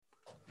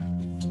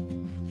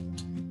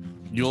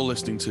You're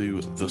listening to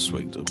The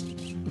Swingdom,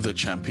 the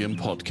champion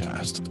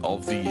podcast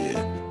of the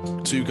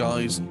year. 2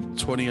 guys,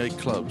 28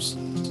 clubs,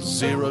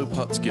 0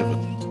 putts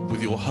given,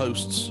 with your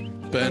hosts,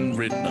 Ben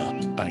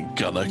Ridner and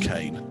Gunnar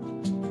Kane.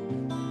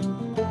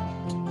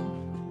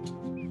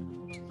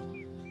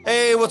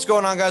 Hey, what's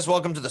going on, guys?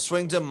 Welcome to The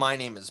Swingdom. My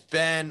name is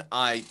Ben.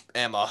 I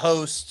am a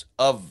host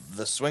of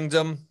The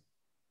Swingdom.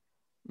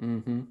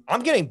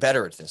 I'm getting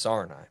better at this,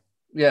 aren't I?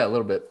 Yeah, a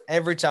little bit.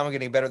 Every time I'm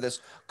getting better at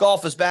this.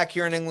 Golf is back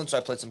here in England, so I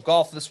played some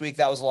golf this week.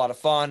 That was a lot of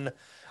fun.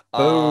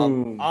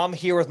 Boom. I'm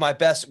here with my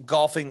best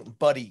golfing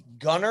buddy,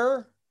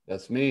 Gunnar.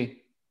 That's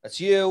me. That's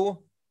you.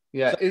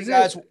 Yeah, So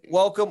guys,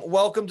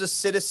 welcome to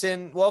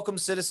citizens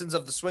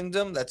of The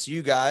Swingdom. That's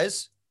you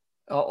guys.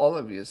 All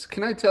of you.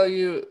 Can I tell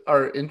you,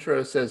 our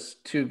intro says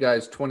 2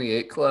 guys,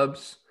 28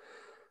 clubs.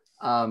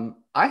 I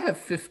have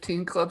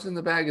 15 clubs in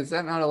the bag. Is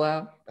that not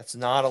allowed? That's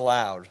not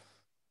allowed.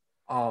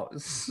 Oh,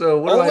 so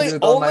what do I do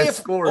with all my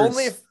scores?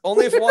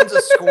 Only if one's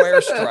a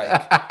square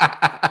strike.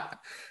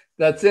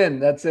 That's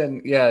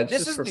in. Yeah.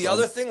 This is the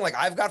other thing. Like,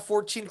 I've got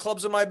 14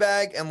 clubs in my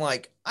bag, and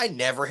like, I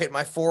never hit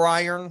my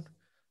 4-iron.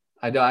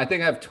 I don't. I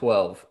think I have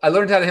 12. I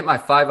learned how to hit my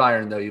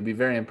 5-iron though. You'd be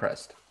very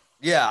impressed.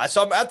 Yeah.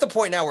 So I'm at the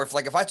point now where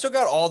if I took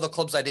out all the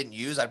clubs I didn't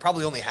use, I'd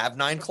probably only have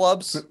 9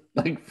 clubs.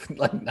 like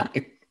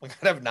 9. Like,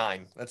 I'd have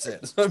 9. That's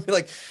it. So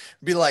it'd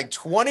be like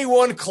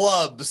 21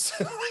 clubs.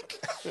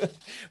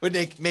 Would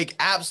make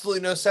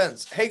absolutely no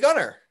sense. Hey,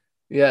 Gunnar.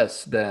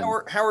 Yes, Ben.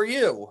 How are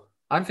you?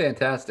 I'm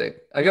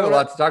fantastic. I got a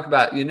lot to talk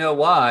about. You know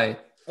why?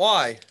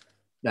 Why?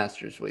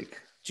 Masters Week.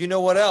 Do you know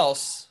what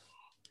else?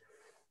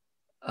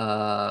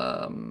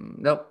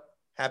 Nope.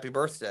 Happy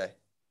birthday.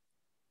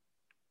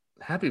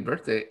 Happy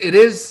birthday.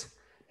 It's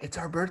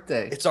our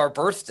birthday. It's our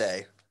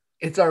birthday.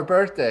 It's our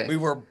birthday. We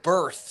were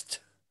birthed.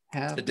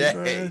 Happy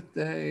today.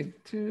 Birthday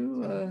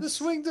to us. The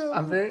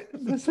Swingdom.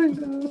 The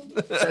Swingdom.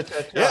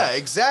 Yeah,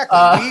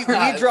 exactly.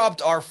 We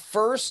dropped our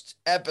first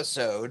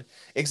episode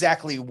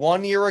exactly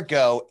 1 year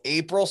ago,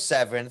 April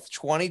 7th,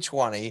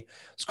 2020.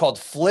 It's called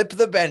Flip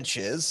the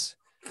Benches.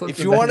 If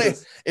you want to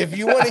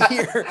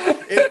hear,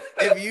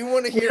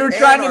 we were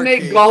trying to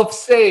make golf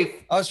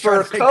safe. I was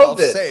trying to make golf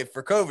safe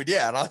for COVID.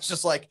 Yeah. And I was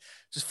just like,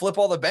 just flip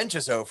all the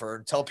benches over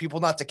and tell people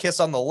not to kiss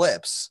on the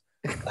lips.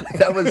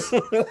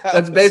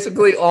 That's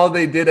basically all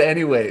they did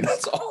anyways.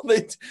 That's all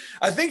they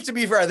I think, to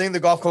be fair, I think the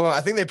golf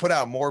club, they put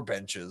out more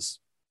benches.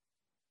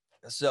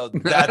 So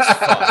that's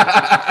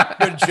fun.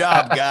 Good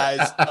job,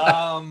 guys.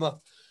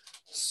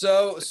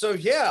 So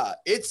yeah,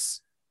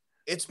 it's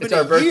been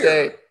our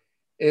birthday. Year.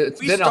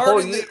 It's been a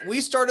whole year. We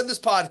started this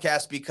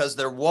podcast because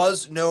there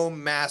was no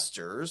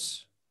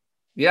Masters.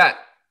 Yeah.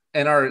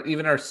 And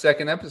our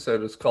second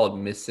episode was called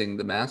Missing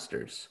the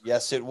Masters.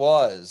 Yes, it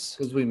was.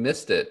 Because we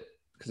missed it.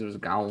 Because it was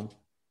gone.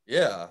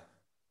 Yeah.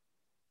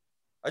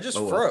 I just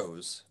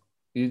froze.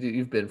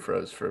 You've been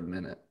froze for a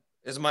minute.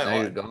 Is my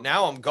audio?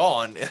 Now I'm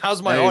gone.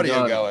 How's my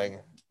audio going?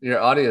 Your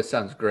audio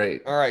sounds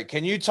great. All right.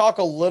 Can you talk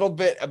a little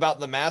bit about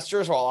the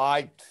Masters while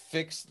I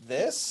fix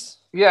this?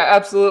 Yeah,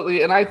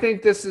 absolutely. And I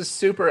think this is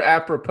super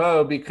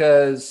apropos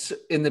because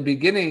in the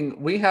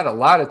beginning, we had a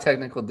lot of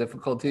technical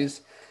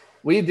difficulties.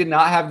 We did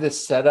not have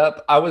this set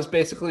up. I was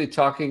basically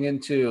talking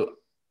into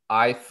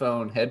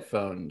iPhone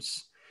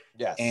headphones.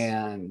 Yes.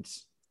 And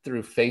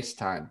through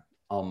FaceTime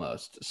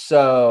almost.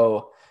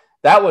 So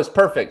that was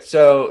perfect.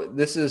 So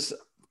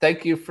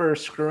thank you for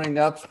screwing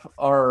up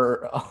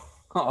our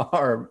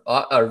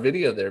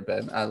video there,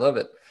 Ben. I love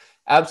it.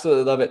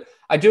 Absolutely love it.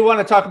 I do want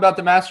to talk about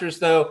the Masters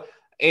though.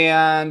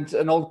 And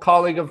an old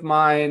colleague of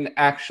mine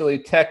actually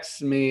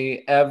texts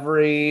me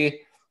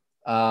every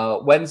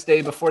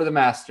Wednesday before the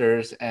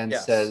Masters and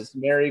says,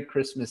 Merry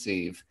Christmas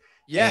Eve.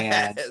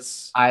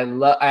 Yes.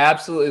 And I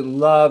absolutely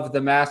love the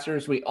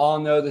Masters. We all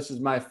know this is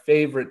my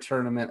favorite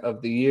tournament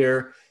of the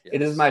year. Yes.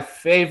 It is my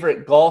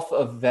favorite golf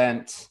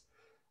event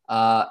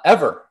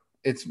ever.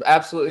 It's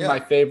absolutely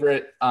my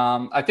favorite.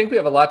 I think we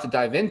have a lot to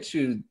dive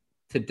into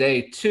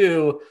today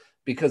too,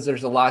 because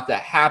there's a lot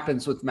that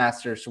happens with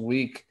Masters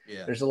Week.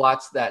 Yeah. There's a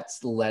lot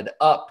that's led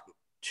up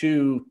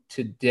to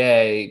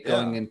today,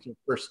 going into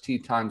first tee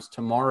times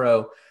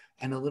tomorrow,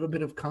 and a little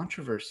bit of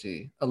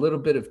controversy, a little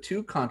bit of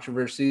 2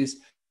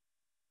 controversies.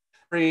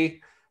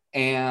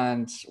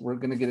 And we're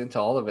going to get into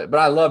all of it. But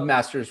I love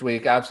Masters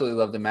Week. I absolutely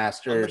love the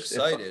Masters.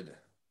 I'm excited.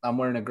 I'm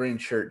wearing a green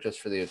shirt just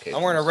for the occasion.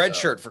 I'm wearing a red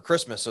shirt for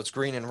Christmas, so it's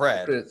green and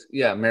red.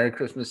 Yeah, Merry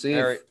Christmas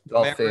Eve.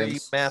 Merry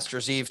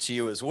Masters Eve to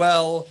you as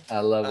well. I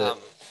love it.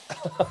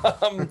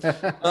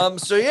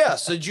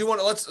 So do you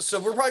want to so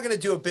we're probably going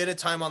to do a bit of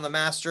time on the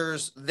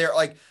Masters.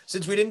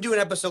 Since we didn't do an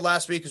episode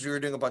last week because we were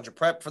doing a bunch of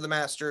prep for the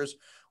Masters,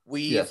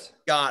 we've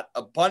got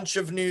a bunch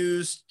of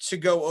news to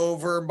go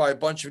over. By a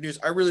bunch of news,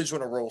 I really just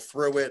want to roll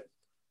through it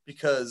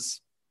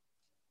because,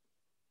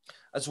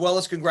 as well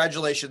as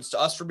congratulations to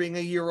us for being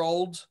a year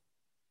old.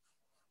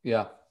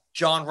 Yeah.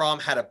 John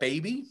Rahm had a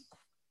baby.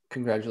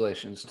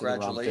 Congratulations to the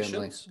Rahm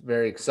family.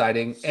 Very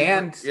exciting.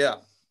 And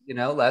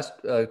last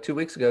 2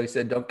 weeks ago, he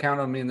said, don't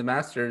count on me in the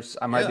Masters.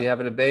 I might be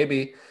having a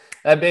baby.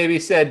 That baby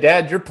said,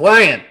 Dad, you're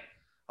playing.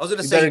 I was going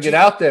to You say, better get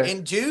out there.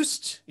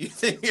 Induced? You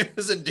think it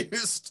was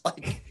induced?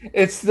 Like,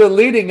 it's the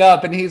leading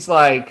up, and he's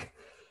like,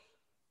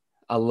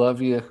 I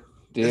love you,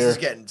 dear. This is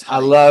getting tight. I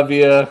love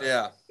you.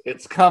 Yeah.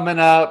 It's coming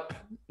up.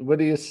 What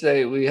do you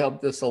say? We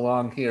help this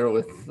along here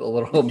with a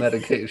little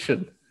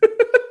medication.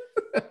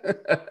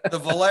 The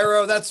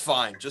Valero, that's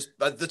fine.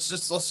 Let's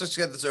just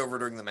get this over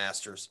during the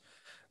Masters.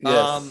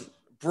 Yes.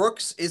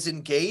 Brooks is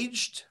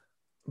engaged.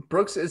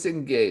 Brooks is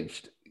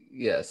engaged.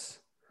 Yes.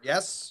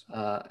 Yes.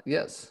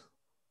 Yes.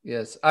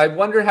 Yes. I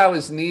wonder how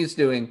his knee's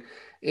doing.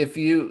 If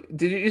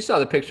you saw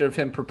the picture of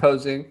him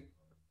proposing?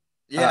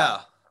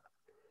 Yeah.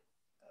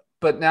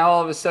 But now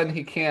all of a sudden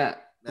he can't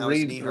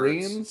read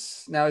dreams.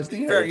 Hurts. Now his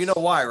knee Fair, hurts. you know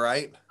why,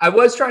 right? I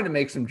was trying to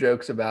make some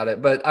jokes about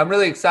it, but I'm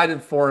really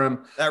excited for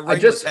him. That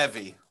ring was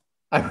heavy.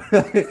 I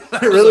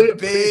really a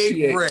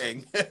big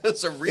ring.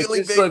 It's a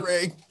really big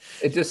ring.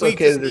 It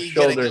dislocated his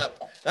shoulder.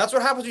 That's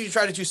what happens when you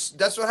try to do.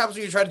 That's what happens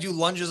when you try to do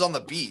lunges on the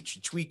beach.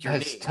 You tweak your knee.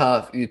 That's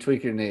tough. You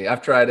tweak your knee.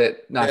 I've tried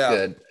it. Not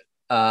good.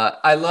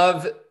 I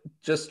love,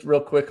 just real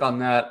quick on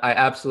that, I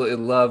absolutely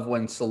love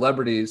when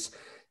celebrities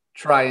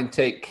try and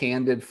take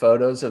candid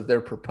photos of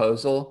their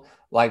proposal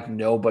like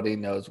nobody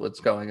knows what's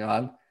going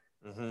on.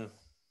 Mm-hmm.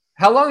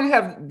 How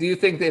long do you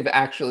think they've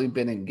actually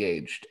been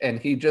engaged? And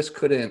he just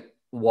couldn't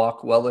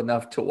walk well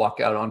enough to walk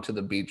out onto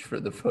the beach for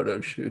the photo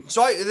shoot.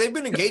 So they've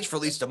been engaged for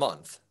at least a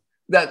month.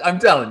 That I'm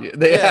telling you,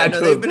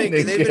 they've been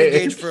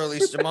engaged for at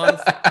least a month.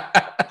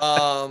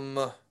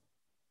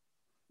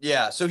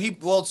 Yeah. So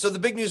the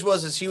big news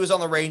was he was on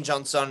the range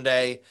on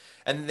Sunday,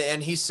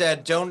 and he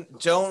said, don't be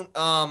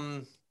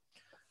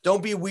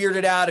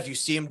weirded out if you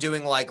see him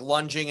doing like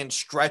lunging and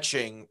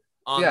stretching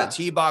on the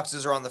tee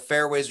boxes or on the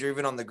fairways or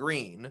even on the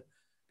green,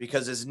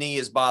 because his knee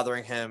is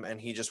bothering him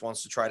and he just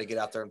wants to try to get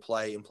out there and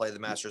play the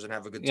Masters and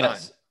have a good time.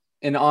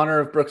 In honor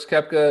of Brooks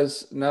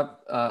Koepka's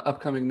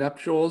upcoming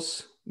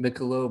nuptials,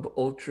 Michelob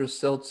Ultra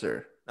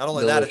Seltzer. Not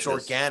only that, it's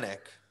organic.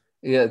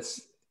 Yeah,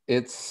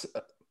 it's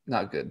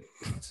not good.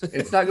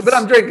 It's not good, but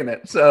I'm drinking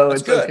it, so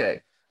it's good.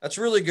 Okay. That's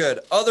really good.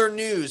 Other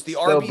news: the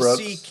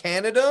RBC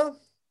Canada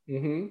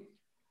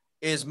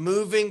is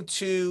moving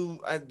to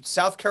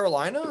South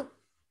Carolina,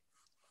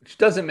 which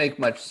doesn't make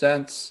much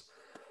sense.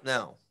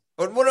 No,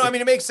 but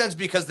it makes sense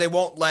because they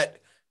won't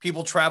let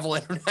people travel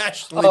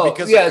internationally.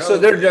 So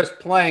they're just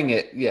playing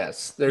it.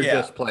 Yes, they're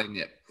just playing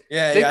it.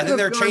 Yeah. I think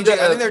they're changing.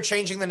 I think they're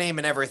changing the name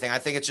and everything. I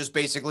think it's just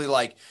basically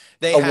like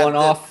they have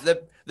one-off.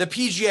 The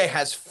PGA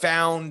has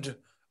found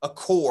a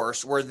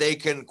course where they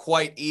can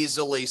quite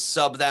easily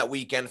sub that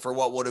weekend for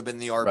what would have been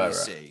the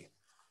RBC.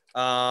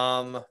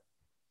 Right.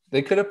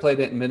 They could have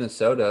played it in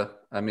Minnesota.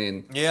 I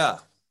mean, yeah,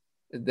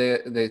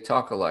 they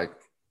talk alike.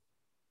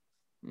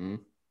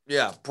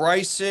 Yeah,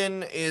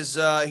 Bryson is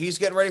he's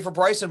getting ready for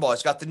Bryson Ball.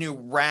 He's got the new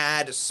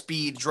rad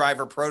speed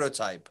driver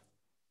prototype.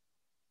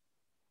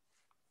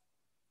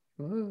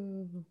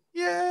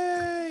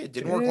 Yay! It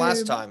didn't work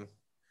last time.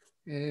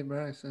 Yay,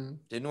 Bryson.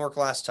 Didn't work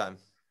last time.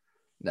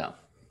 No.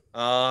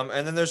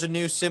 And then there's a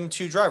new Sim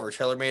 2 driver.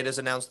 TaylorMade has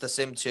announced the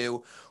Sim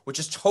 2, which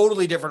is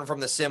totally different from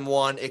the Sim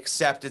 1,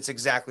 except it's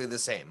exactly the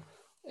same.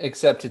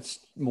 Except it's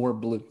more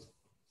blue.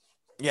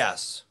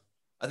 Yes.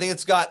 I think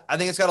it's got a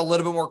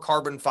little bit more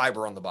carbon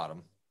fiber on the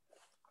bottom.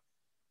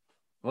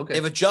 Okay.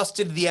 They've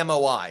adjusted the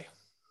MOI.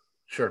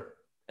 Sure.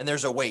 And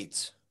there's a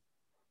weight.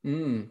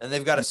 And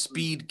they've got a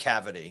speed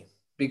cavity.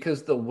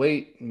 Because the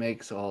weight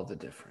makes all the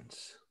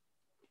difference.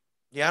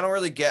 Yeah, I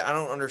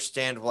don't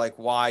understand like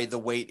why the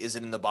weight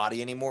isn't in the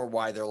body anymore,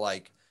 why they're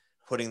like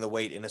putting the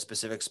weight in a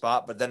specific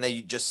spot, but then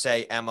they just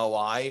say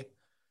MOI,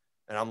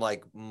 and I'm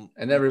like...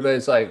 And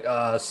everybody's like,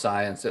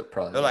 science, it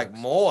probably They're works. like,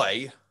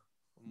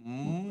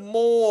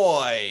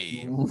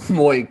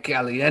 Muy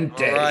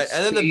caliente. All right,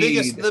 and then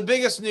the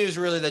biggest news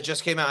really that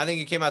just came out, I think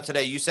it came out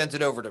today, you sent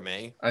it over to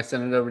me. I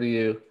sent it over to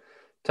you.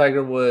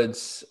 Tiger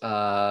Woods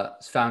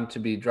is found to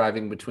be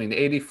driving between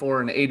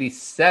 84 and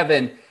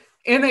 87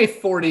 in a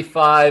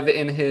 45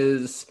 in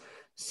his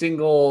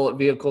single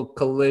vehicle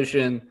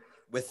collision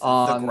with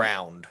the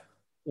ground.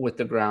 We're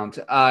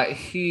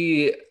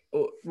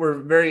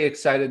very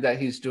excited that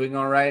he's doing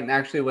all right. And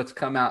actually what's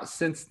come out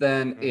since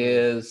then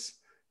is,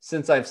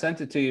 since I've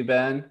sent it to you,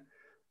 Ben,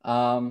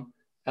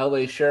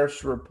 LA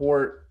Sheriff's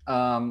report,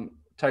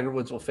 Tiger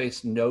Woods will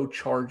face no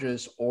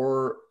charges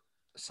or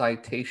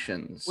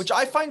citations, which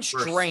I find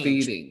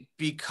strange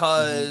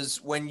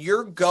because when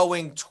you're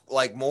going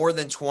like more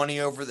than 20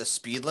 over the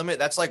speed limit,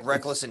 that's like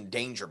reckless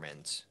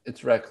endangerment.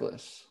 It's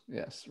reckless.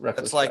 Yes.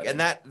 Reckless. It's like, driving.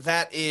 And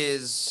that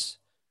is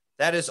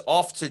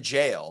off to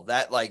jail.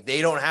 That like, they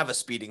don't have a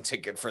speeding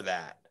ticket for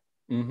that.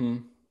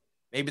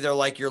 Maybe they're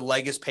like, your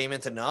leg is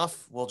payment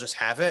enough. We'll just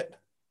have it.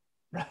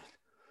 Right.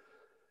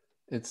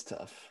 It's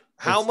tough.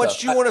 How much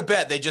do you want to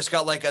bet they just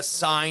got like a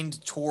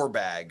signed tour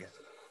bag?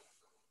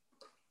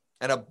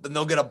 And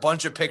they'll get a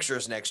bunch of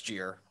pictures next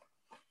year.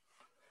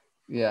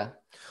 Yeah.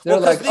 They're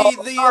like,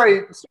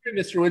 sorry,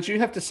 Mr. Woods, you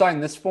have to sign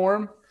this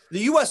form. The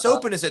U.S.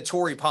 Open is at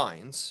Torrey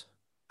Pines.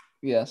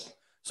 Yes.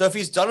 So if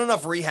he's done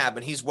enough rehab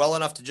and he's well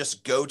enough to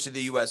just go to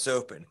the U.S.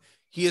 Open,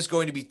 he is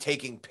going to be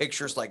taking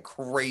pictures like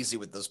crazy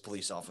with those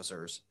police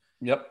officers.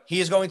 Yep.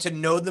 He is going to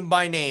know them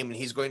by name, and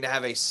he's going to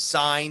have a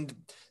signed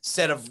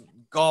set of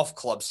golf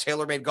clubs,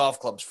 tailor-made golf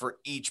clubs for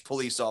each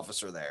police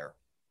officer there,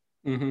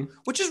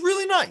 which is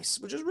really nice.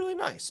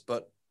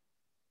 But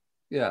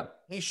yeah,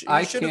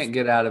 I can't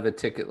get out of a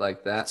ticket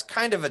like that.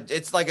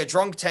 It's like a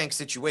drunk tank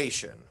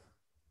situation.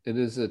 It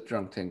is a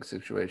drunk tank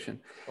situation.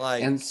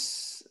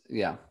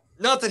 Yeah.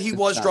 Not that he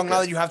was drunk,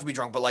 not that you have to be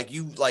drunk, but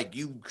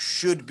you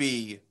should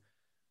be.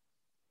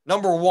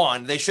 Number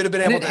one, they should have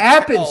been able to. It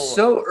happened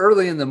so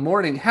early in the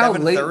morning. How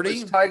late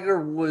 7:30? was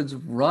Tiger Woods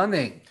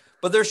running?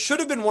 But there should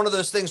have been one of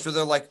those things where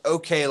they're like,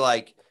 okay,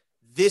 like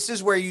this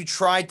is where you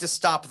tried to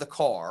stop the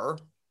car.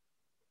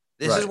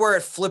 This is where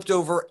it flipped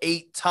over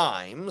 8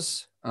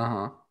 times.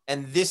 And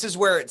this is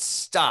where it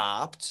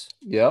stopped.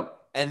 Yep.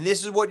 And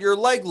this is what your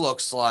leg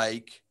looks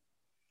like.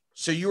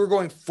 So you were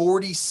going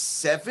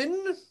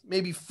 47,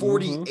 maybe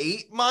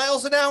 48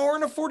 miles an hour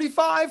in a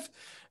 45.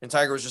 And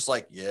Tiger was just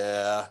like,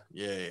 yeah,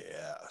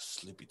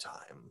 sleepy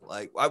time.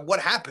 Like, what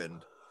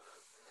happened?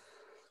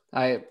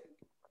 I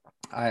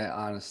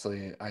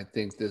honestly, I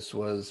think this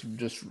was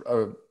just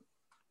a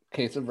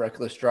case of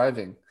reckless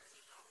driving.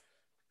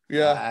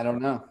 Yeah. I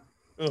don't know.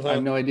 I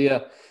have no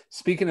idea.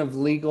 Speaking of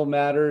legal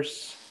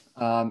matters,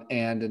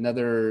 and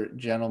another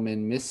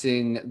gentleman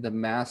missing the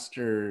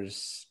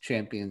Masters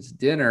Champions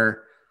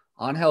dinner,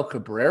 Angel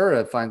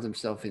Cabrera finds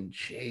himself in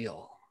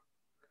jail.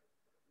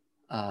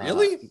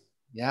 Really?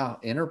 Yeah,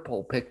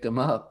 Interpol picked him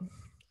up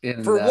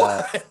for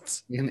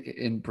what?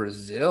 In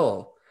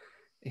Brazil.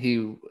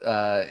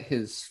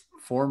 His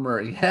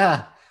former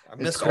I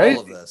missed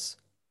all of this.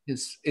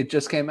 It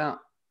just came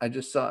out. I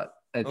just saw it.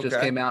 It just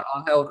came out.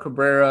 Angel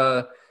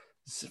Cabrera's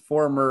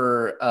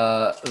former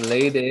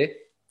lady.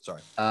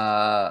 Sorry.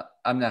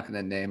 I'm not going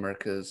to name her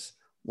because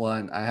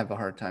 1, I have a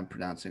hard time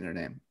pronouncing her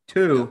name.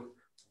 2,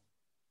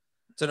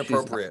 it's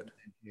inappropriate.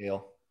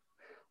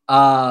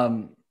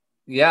 Of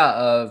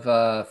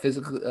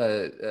physically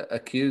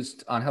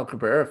accused Angel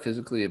Cabrera of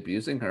physically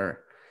abusing her,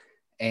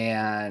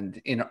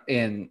 and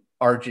in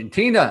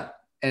Argentina,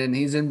 and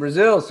he's in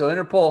Brazil. So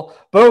Interpol,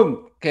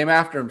 boom, came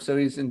after him. So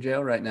he's in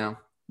jail right now,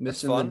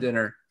 missing the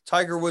dinner.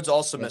 Tiger Woods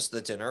also missed the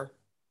dinner.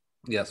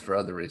 Yes, for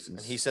other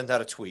reasons. And he sent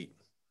out a tweet.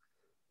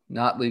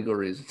 Not legal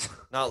reasons.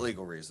 Not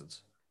legal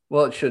reasons.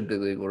 Well, it should be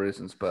legal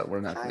reasons, but we're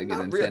not going to get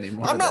into any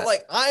more.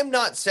 I'm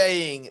not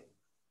saying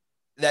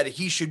that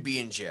he should be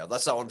in jail.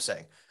 That's not what I'm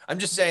saying. I'm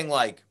just saying,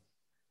 like,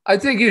 I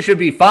think you should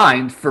be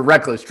fined for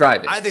reckless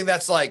driving. I think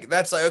that's like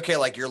okay,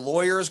 like your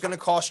lawyer is going to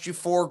cost you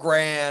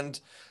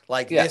 $4,000.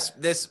 Like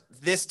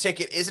this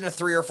ticket isn't a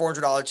 $300 or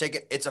 $400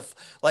 ticket. It's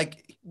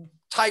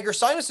Tiger,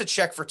 sign us a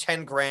check for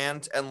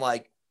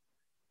 $10,000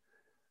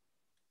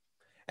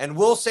 and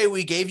we'll say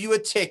we gave you a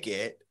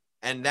ticket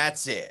and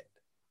that's it.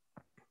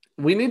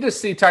 We need to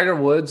see Tiger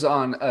Woods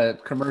on a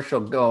commercial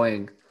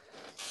going,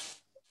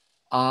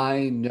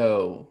 I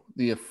know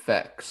the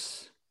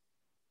effects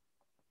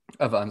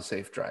of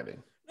unsafe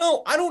driving.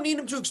 No, I don't need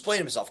him to explain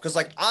himself because,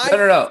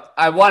 No.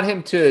 I want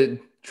him to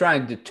try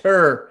and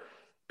deter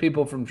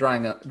people from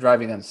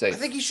driving unsafe. I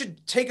think he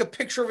should take a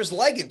picture of his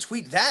leg and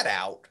tweet that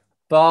out.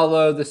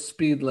 Follow the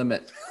speed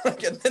limit.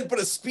 And then put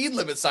a speed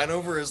limit sign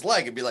over his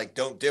leg and be like,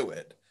 don't do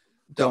it.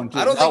 Don't do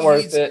it. Not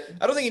worth it.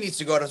 I don't think he needs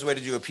to go out of his way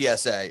to do a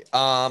PSA.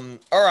 All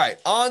right,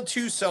 on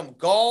to some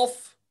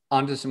golf.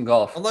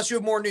 Unless you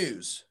have more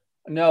news.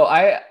 No,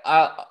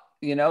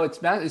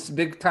 it's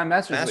big time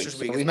Masters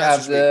Week. So we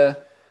have the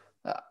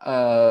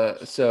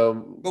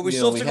but we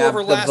still have to go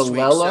over last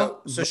week.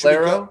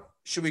 So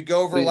should we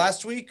go over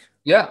last week?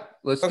 Yeah,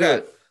 let's do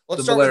it.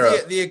 Let's start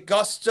with the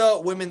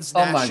Augusta Women's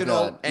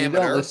National Amateur.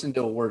 You don't listen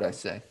to a word I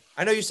say.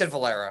 I know you said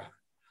Valero.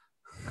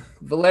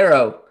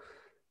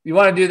 You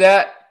want to do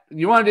that?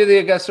 You want to do the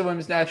Augusta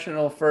Women's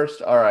National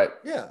first? All right.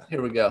 Yeah.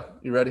 Here we go.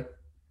 You ready?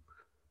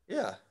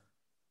 Yeah.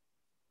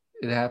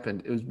 It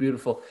happened. It was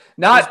beautiful.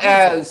 Not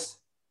as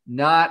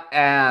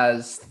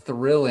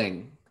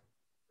thrilling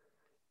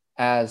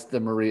as the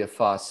Maria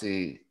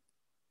Fossey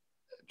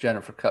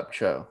Jennifer Cup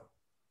show.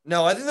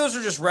 No, I think those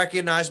are just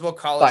recognizable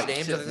college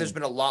names. I think there's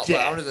been a lot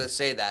less. I wanted to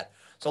say that.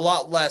 It's a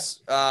lot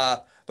less.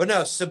 But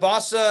no,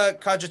 Tsubasa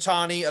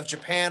Kajitani of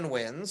Japan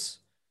wins.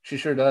 She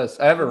sure does.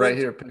 I have her right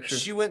here. Picture.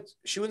 She wins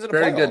in a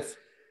very playoff. Good.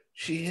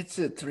 She hits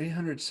it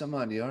 300 some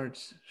odd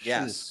yards.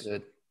 Yes. She is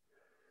good.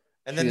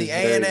 And then the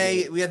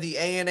ANA, we had the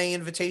ANA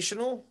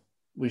Invitational.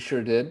 We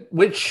sure did.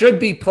 Which should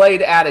be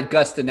played at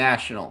Augusta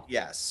National.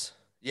 Yes.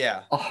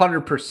 Yeah.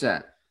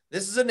 100%.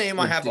 This is a name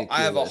I have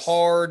a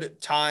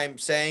hard time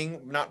saying.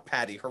 Not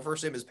Patty. Her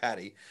first name is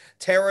Patty.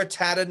 Tara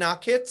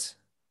Tatanakit.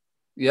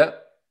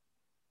 Yep.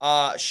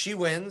 She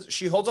wins.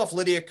 She holds off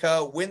Lydia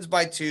Ko, wins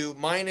by 2,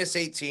 minus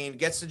 18,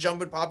 gets to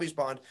jump in Poppy's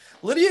Pond.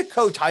 Lydia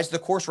Ko ties the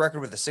course record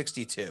with a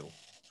 62.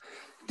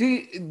 Do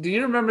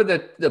you remember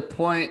the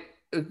point?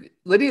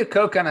 Lydia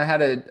Ko kind of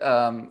had a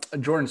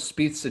Jordan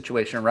Spieth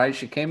situation, right?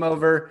 She came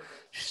over,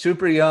 she's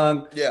super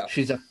young. Yeah.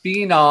 She's a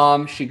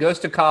phenom. She goes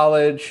to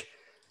college.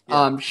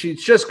 Yeah.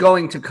 She's just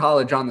going to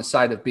college on the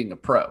side of being a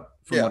pro,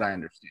 from what I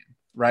understand,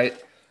 right?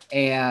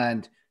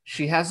 And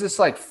she has this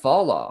like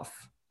fall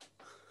off.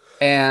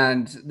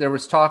 And there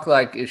was talk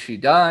like, is she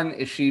done?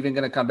 Is she even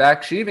going to come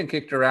back? She even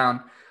kicked around.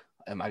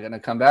 Am I going to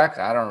come back?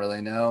 I don't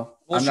really know.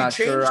 Well, I'm not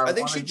sure. I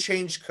think she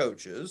changed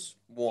coaches.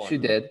 One. She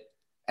did.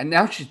 And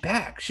now she's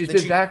back. She's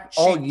been back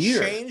all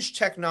year. She changed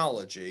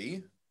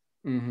technology.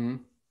 Mm-hmm.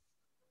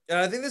 And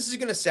I think this is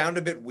going to sound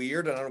a bit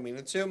weird, and I don't mean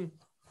it to.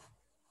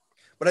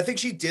 But I think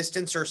she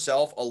distanced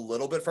herself a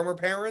little bit from her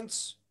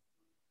parents.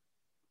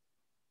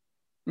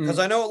 Because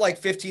I know at like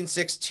 15,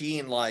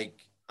 16, like,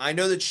 I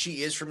know that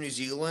she is from New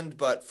Zealand,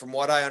 but from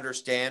what I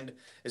understand,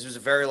 this was a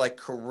very like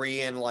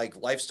Korean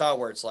like lifestyle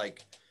where it's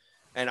like,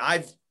 and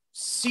I've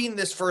seen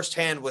this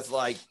firsthand with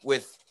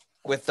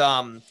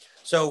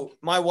so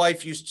my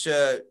wife used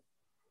to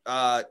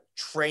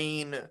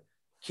train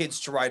kids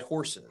to ride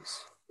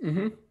horses.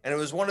 Mm-hmm. And it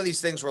was one of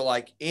these things where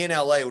like in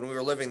LA, when we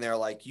were living there,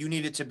 like you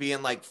needed to be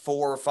in like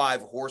 4 or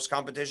 5 horse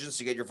competitions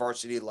to get your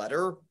varsity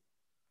letter.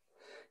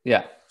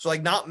 Yeah. So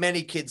like not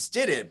many kids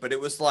did it, but it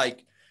was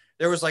like,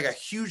 there was like a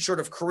huge sort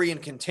of Korean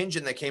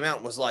contingent that came out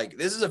and was like,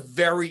 this is a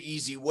very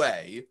easy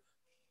way,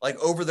 like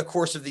over the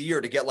course of the year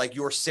to get like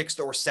your 6th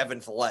or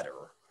 7th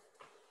letter.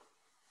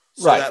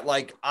 So that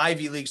like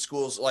Ivy League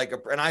schools, like,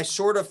 and I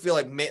sort of feel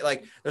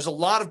like there's a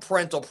lot of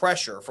parental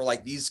pressure for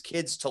like these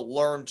kids to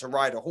learn to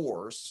ride a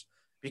horse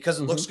because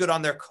it looks good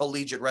on their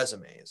collegiate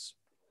resumes.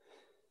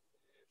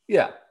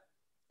 Yeah.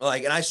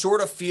 Like, and I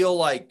sort of feel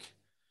like,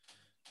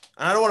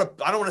 and I don't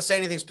want to say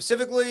anything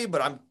specifically,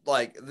 but I'm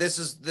like, this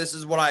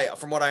is what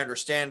from what I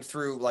understand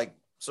through like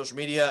social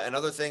media and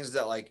other things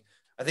that like,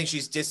 I think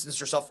she's distanced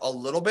herself a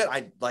little bit.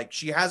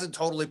 She hasn't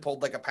totally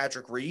pulled like a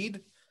Patrick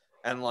Reed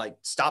and like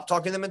stopped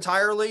talking to them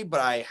entirely, but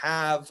I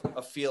have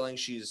a feeling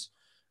she's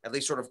at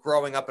least sort of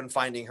growing up and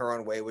finding her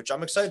own way, which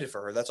I'm excited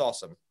for her. That's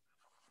awesome.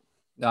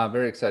 No, I'm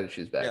very excited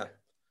she's back. Yeah.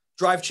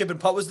 Drive, Chip, and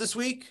Putt was this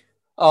week.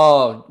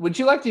 Oh, would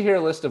you like to hear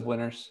a list of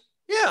winners?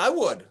 Yeah, I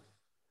would.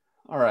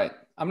 All right.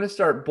 I'm going to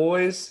start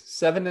boys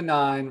 7 to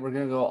 9. We're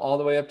going to go all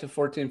the way up to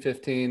 14,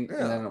 15,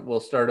 and then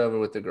we'll start over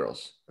with the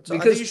girls. I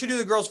think you should do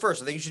the girls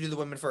first. I think you should do the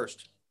women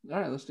first. All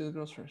right, let's do the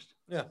girls first.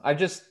 Yeah. I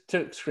just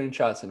took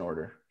screenshots in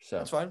order. So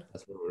that's fine.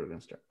 That's where we're going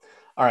to start.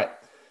 All right.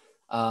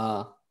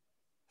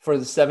 For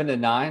the 7 to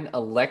 9,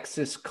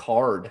 Alexis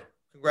Card.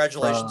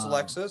 Congratulations,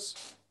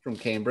 Alexis. From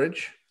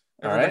Cambridge.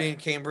 Everybody in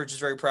Cambridge is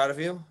very proud of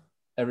you.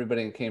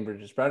 Everybody in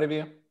Cambridge is proud of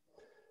you.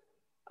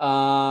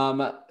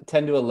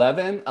 10 to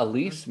 11,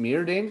 Elise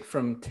Meerdink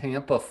from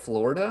Tampa,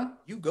 Florida.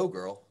 You go,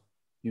 girl.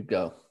 You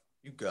go.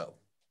 You go.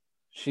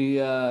 She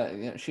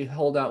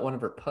held out one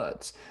of her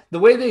putts. The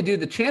way they do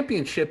the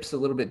championship's a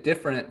little bit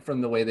different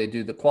from the way they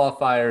do the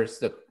qualifiers,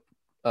 the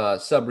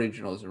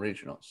sub-regionals and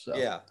regionals. So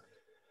yeah.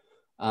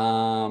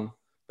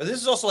 But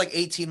this is also like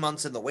 18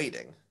 months in the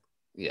waiting.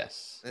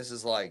 Yes. This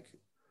is like,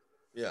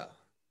 yeah.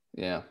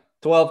 Yeah.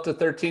 12 to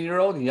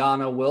 13-year-old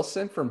Yana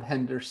Wilson from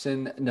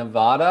Henderson,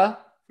 Nevada.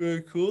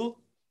 Very cool.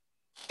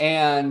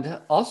 And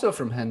also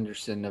from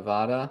Henderson,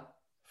 Nevada,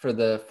 for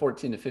the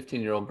 14 to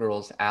 15-year-old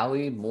girls,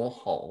 Allie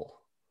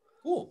Mulhall.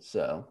 Cool.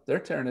 So they're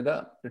tearing it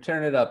up. They're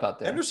tearing it up out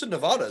there. Henderson,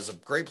 Nevada is a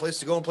great place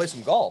to go and play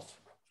some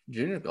golf.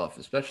 Junior golf,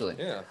 especially.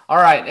 Yeah.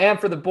 All right. And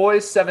for the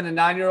boys, 7 to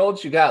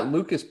 9-year-olds, you got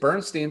Lucas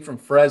Bernstein from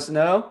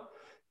Fresno,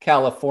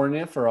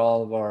 California, for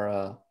all of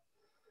our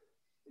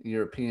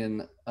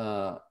European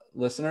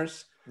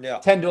listeners. Yeah.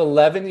 10 to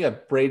 11, you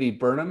have Brady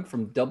Burnham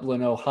from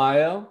Dublin,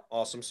 Ohio.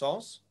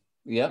 Sauce.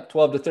 Yep.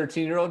 12 to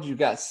 13-year-olds, you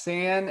got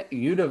Sam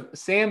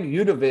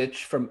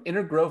Udovich from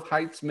Inner Grove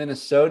Heights,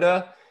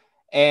 Minnesota.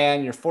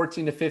 And your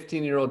 14 to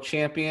 15-year-old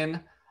champion,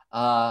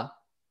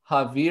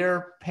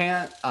 Javier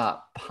Pande,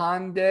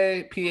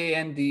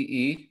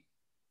 Pande,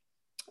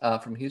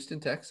 from Houston,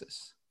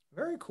 Texas.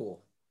 Very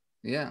cool.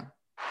 Yeah.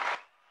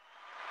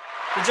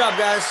 Good job,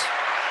 guys.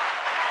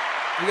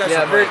 You guys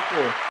are very great.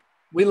 cool.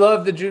 We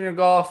love the junior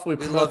golf. We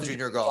love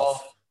junior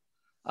golf.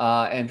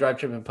 And Drive,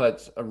 Chip, and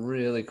Putt's a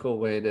really cool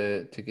way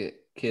to get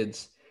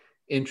kids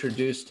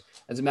introduced.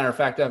 As a matter of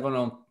fact, I have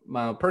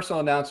my own personal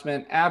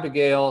announcement.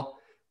 Abigail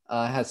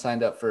has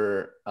signed up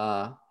for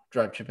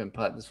Drive, Chip, and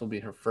Putt. This will be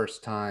her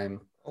first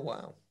time. Oh,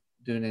 wow.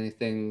 Doing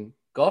anything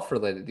golf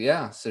related.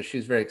 Yeah. So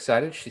she's very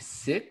excited. She's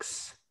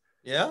 6.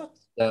 Yeah.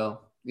 So,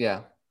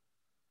 yeah.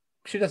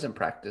 She doesn't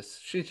practice.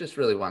 She just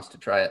really wants to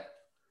try it.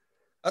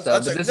 That's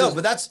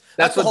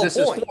the whole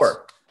point. Is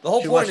for. The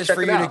whole point is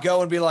for you to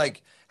go and be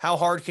like, how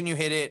hard can you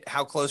hit it?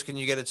 How close can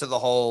you get it to the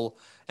hole?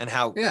 And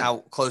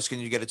how close can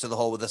you get it to the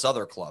hole with this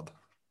other club?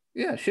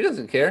 Yeah, she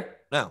doesn't care.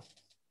 No.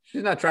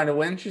 She's not trying to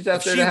win. She's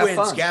out there to have fun. If she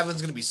wins,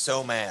 Gavin's going to be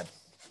so mad.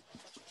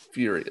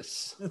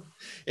 Furious.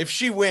 If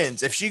she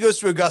wins, if she goes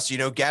to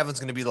Augusta, Gavin's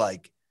going to be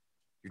like,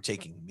 you're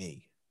taking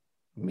me.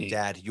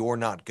 Dad, you're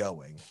not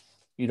going.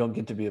 You don't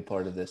get to be a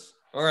part of this.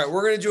 All right,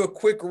 we're going to do a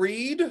quick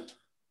read.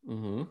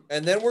 Mm-hmm.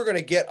 And then we're going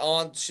to get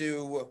on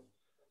to...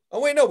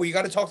 Oh, wait, no, we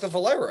got to talk to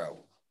Valero.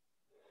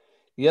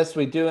 Yes,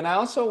 we do. And I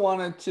also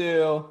wanted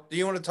to... Do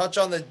you want to touch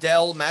on the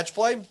Dell match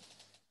play?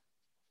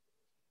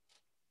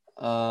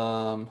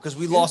 Because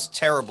we lost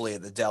terribly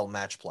at the Dell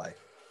match play.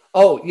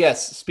 Oh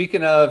yes.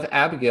 Speaking of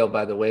Abigail,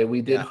 by the way,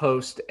 we did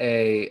host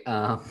we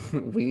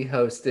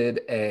hosted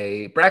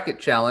a bracket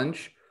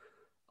challenge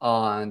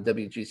on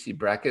WGC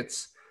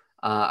brackets.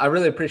 I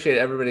really appreciate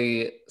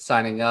everybody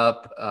signing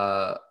up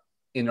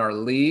in our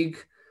league.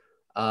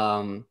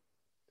 My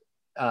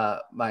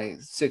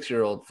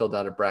 6-year-old filled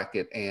out a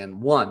bracket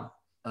and won.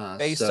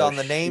 Based on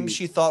the name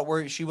she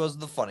thought she was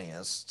the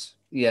funniest.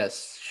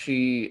 Yes,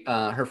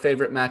 her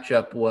favorite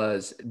matchup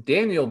was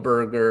Daniel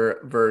Berger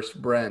versus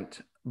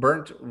Brent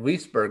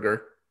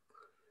Wiesberger,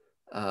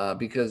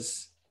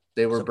 because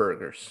they were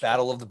burgers.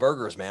 Battle of the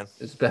burgers, man.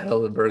 It's Battle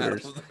of the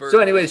Burgers. So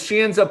anyways,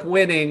 she ends up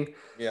winning.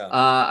 Yeah.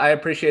 I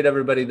appreciate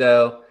everybody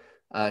though.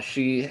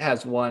 She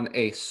has won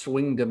a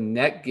Swingdom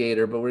Neck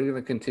Gator, but we're going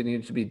to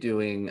continue to be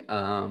doing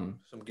some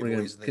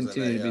giveaways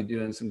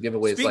some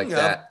giveaways. Speaking like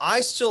that.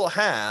 I still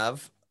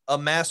have a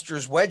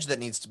Masters wedge that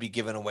needs to be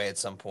given away at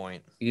some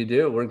point. You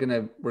do. We're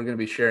gonna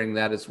be sharing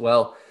that as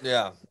well.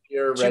 Yeah.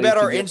 Too bad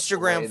our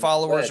Instagram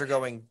followers are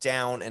going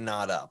down and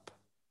not up.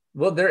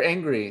 Well, they're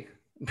angry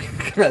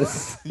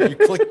because you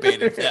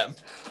clickbaited them.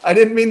 I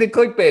didn't mean to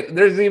clickbait.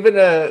 There's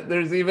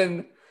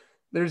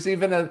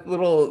even a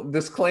little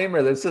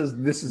disclaimer that says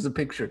this is a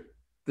picture.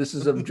 This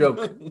is a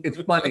joke. It's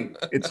funny.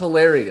 It's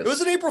hilarious. It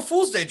was an April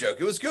Fool's Day joke.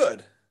 It was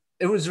good.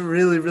 It was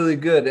really, really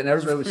good, and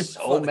everybody was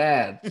so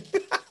mad.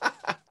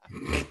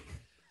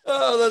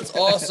 Oh, that's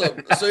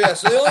awesome. So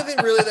the only thing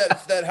really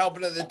that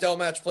happened at the Dell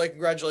match play,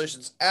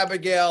 congratulations,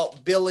 Abigail,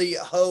 Billy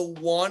Ho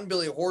won,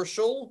 Billy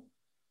Horschel.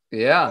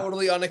 Yeah.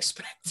 Totally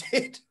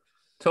unexpected.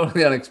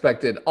 Totally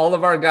unexpected. All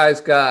of our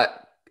guys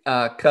got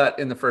cut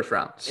in the first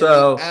round.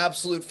 So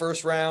absolute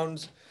first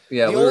round.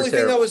 Yeah. The only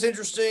thing that was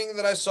interesting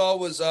that I saw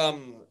was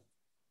and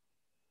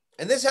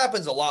this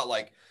happens a lot,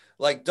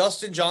 like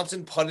Dustin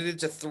Johnson putted it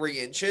to 3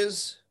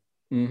 inches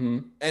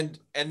and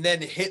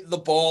then hit the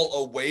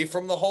ball away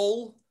from the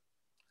hole.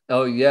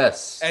 Oh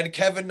yes. And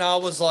Kevin Na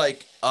was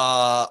like,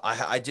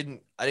 I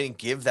didn't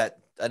give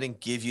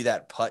you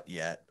that putt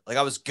yet. Like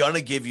I was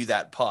gonna give you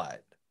that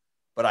putt,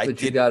 but I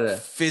didn't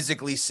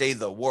physically say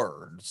the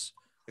words.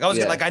 Like I was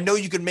like, I know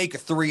you can make a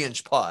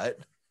 3-inch putt,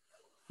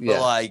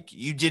 but like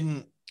you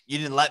didn't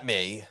let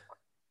me.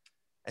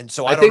 And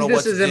so I don't know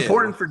what to do. I think this is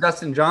important for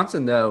Dustin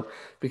Johnson though,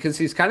 because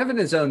he's kind of in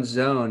his own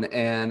zone.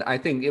 And I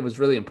think it was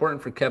really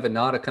important for Kevin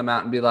Na to come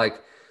out and be like,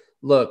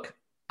 look,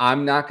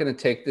 I'm not going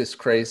to take this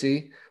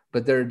crazy.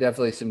 But there are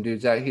definitely some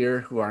dudes out here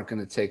who aren't going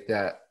to take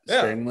that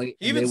sparingly.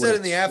 He even said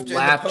in the after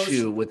slap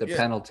you with a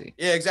penalty.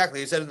 Yeah, exactly.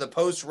 He said in the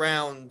post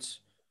round,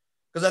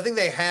 because I think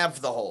they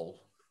have the hole.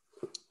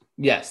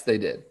 Yes, they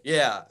did.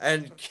 Yeah,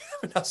 and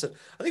I think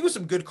it was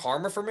some good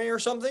karma for me or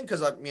something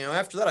because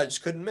after that I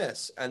just couldn't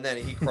miss, and then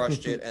he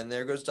crushed it, and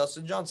there goes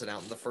Dustin Johnson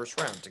out in the first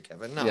round to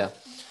Kevin. No, yeah,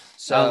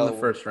 so out in the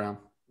first round.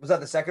 Was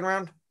that the second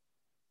round?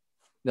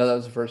 No, that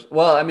was the first.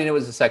 Well, I mean, it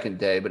was the second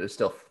day, but it's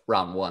still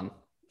round 1.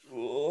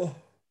 Ugh.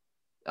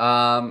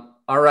 All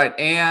right,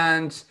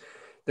 and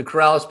the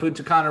Corrales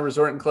Punta Cana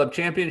Resort and Club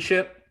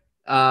Championship.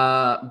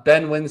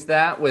 Ben wins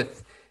that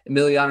with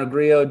Emiliano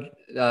Grillo,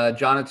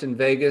 Jonathan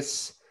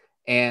Vegas,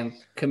 and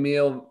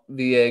Camille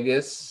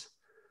Villegas.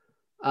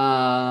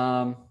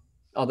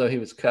 Although he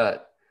was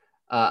cut.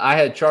 I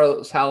had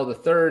Charles Howell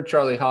III,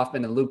 Charlie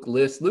Hoffman, and Luke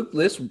List. Luke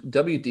List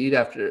WD'd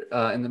after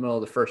in the middle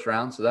of the first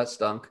round, so that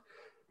stunk.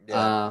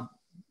 Yeah.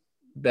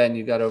 Ben,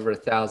 you got over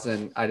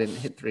 1,000. I didn't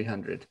hit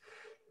 300.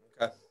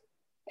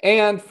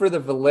 And for the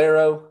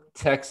Valero,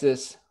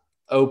 Texas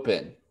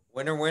Open.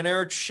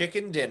 Winner,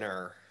 chicken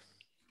dinner.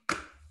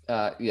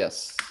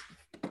 Yes.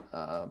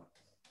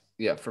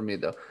 Yeah, for me,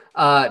 though.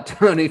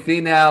 Tony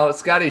Finau,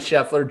 Scotty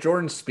Scheffler,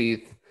 Jordan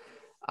Spieth.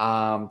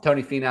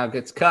 Tony Finau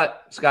gets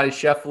cut. Scotty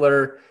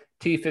Scheffler,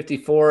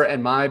 T54,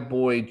 and my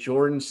boy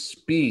Jordan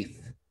Spieth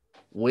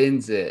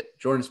wins it.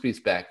 Jordan Spieth's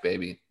back,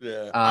 baby.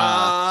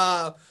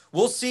 Yeah.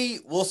 We'll see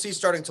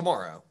starting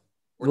tomorrow.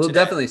 We'll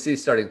definitely see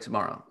starting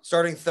tomorrow.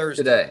 Starting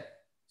Thursday.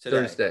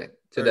 Thursday.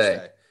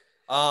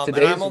 And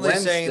I'm only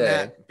saying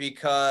that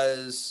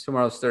because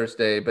tomorrow's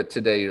Thursday, but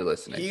today you're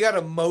listening. He got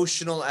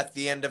emotional at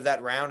the end of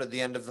that round, at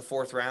the end of the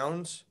 4th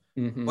round.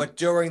 Mm-hmm. But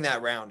during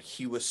that round,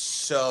 he was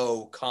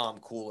so calm,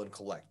 cool, and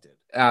collected.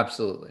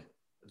 Absolutely.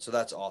 So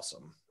that's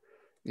awesome.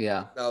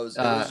 Yeah.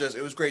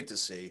 It was great to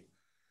see.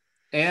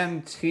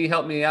 And he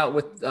helped me out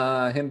with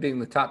him being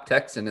the top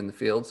Texan in the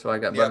field, so I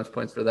got bonus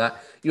points for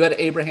that. You had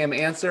Abraham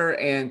Answer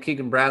and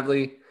Keegan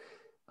Bradley.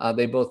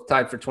 They both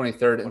tied for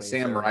 23rd, and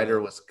Sam Ryder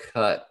was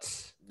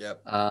cut.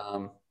 Yep.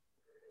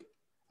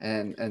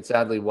 And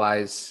sadly,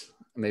 Wise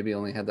maybe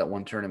only had that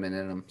one tournament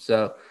in him.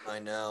 So I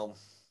know.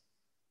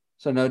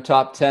 So no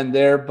top 10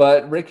 there,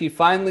 but Ricky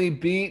finally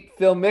beat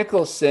Phil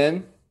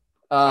Mickelson.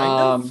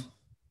 Well,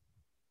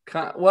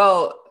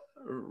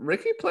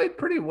 Ricky played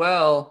pretty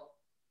well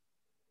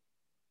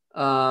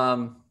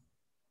up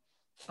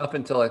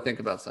until I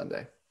think about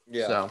Sunday.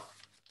 Yeah. So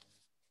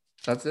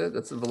that's it.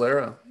 That's the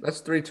Valero.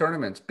 That's 3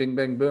 tournaments. Bing,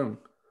 bang, boom.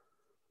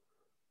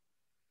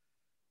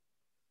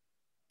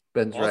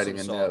 Ben's writing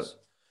a note.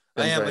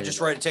 I am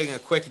taking a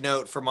quick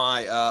note for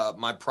my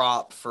my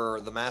prop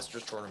for the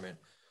Masters tournament.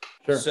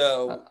 Sure.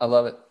 So I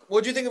love it.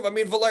 What do you think of? I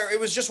mean, Valera.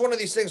 It was just one of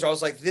these things where I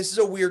was like, "This is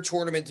a weird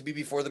tournament to be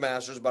before the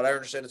Masters," but I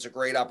understand it's a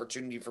great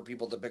opportunity for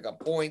people to pick up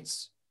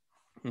points.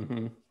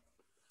 Mm-hmm.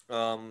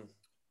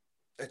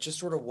 It just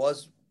sort of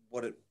was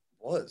what it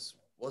was,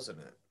 wasn't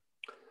it?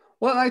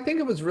 Well, I think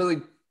it was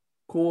really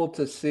cool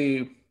to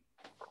see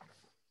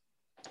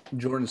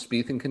Jordan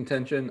Spieth in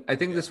contention. I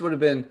think this would have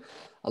been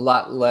a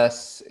lot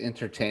less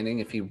entertaining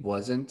if he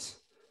wasn't.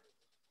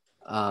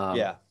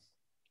 Not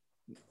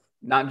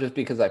just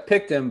because I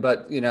picked him,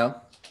 but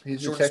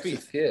he's a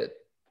Texas kid.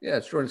 Yeah,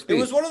 it's Jordan Spieth. It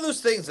was one of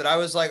those things that I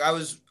was like, I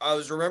was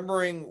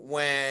remembering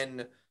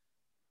when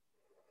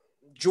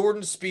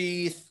Jordan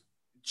Spieth,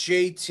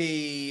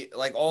 JT,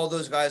 like all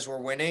those guys were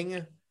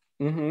winning.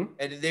 Mm-hmm.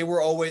 And they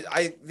were always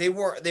they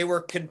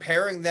were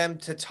comparing them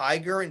to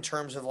Tiger in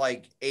terms of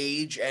like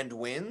age and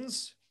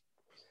wins.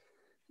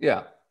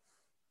 Yeah.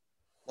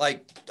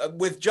 Like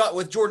with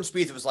Jordan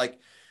Spieth, it was like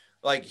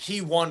he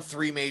won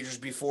 3 majors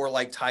before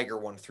like Tiger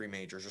won 3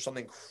 majors or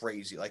something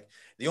crazy. Like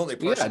the only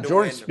person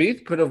Jordan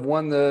Spieth could have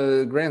won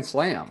the Grand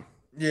Slam.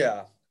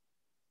 Yeah.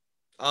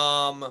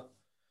 And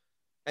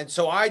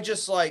so I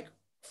just like,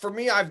 for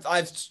me, I'm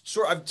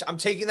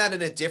taking that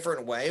in a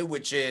different way,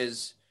 which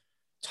is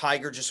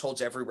Tiger just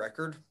holds every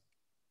record.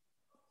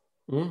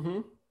 Mm-hmm.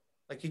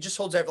 Like he just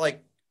holds every,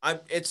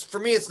 it's for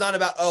me, it's not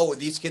about,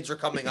 these kids are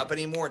coming up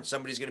anymore and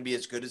somebody's going to be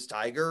as good as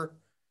Tiger.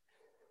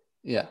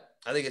 Yeah.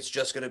 I think it's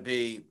just going to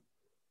be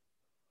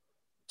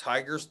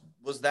Tiger's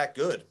was that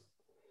good.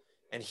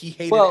 And he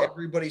hated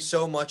everybody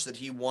so much that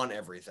he won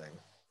everything.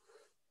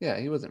 Yeah,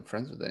 he wasn't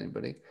friends with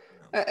anybody.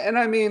 No. And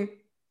I mean,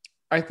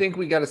 I think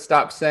we got to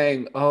stop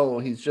saying,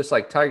 he's just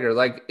like Tiger.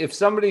 Like if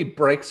somebody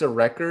breaks a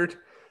record,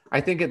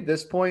 I think at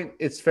this point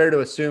it's fair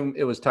to assume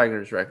it was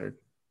Tiger's record.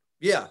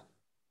 Yeah.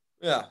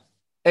 Yeah.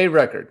 A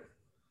record.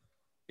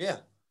 Yeah.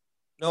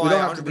 No, I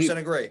 100%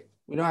 agree.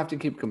 We don't have to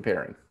keep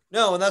comparing.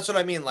 No, and that's what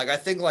I mean. Like I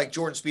think like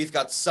Jordan Spieth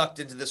got sucked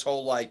into this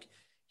whole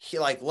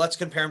let's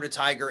compare him to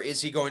Tiger. Is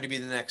he going to be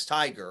the next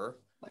Tiger?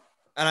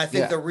 And I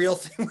think the real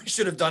thing we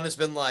should have done has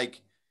been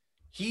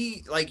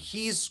he's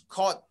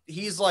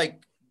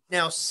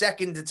now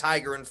second to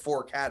Tiger in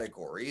 4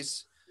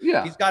 categories.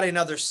 Yeah. He's got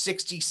another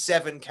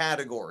 67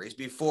 categories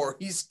before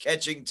he's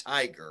catching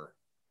Tiger.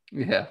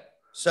 Yeah.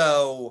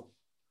 So.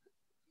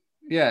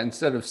 Yeah,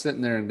 instead of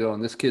sitting there and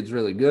going, this kid's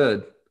really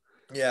good.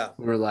 Yeah.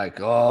 We're like,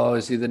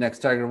 is he the next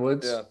Tiger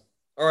Woods? Yeah.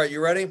 All right, you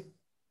ready?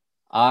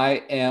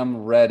 I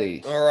am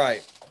ready. All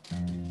right.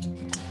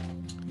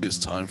 It's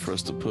time for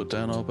us to put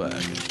down our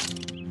bag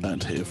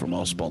and hear from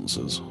our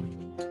sponsors.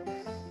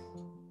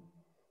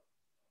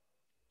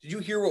 Did you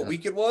hear what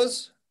week it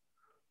was?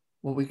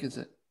 What week is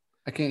it?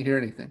 I can't hear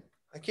anything.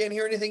 I can't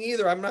hear anything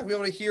either. I'm not going to be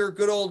able to hear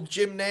good old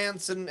Jim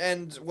Nance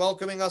and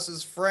welcoming us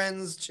as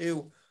friends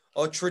to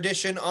a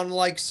tradition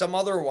unlike some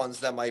other ones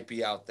that might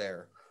be out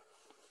there.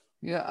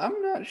 Yeah,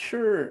 I'm not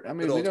sure. I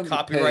mean, we don't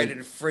copyright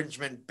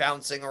infringement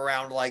bouncing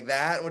around like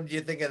that. What did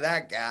you think of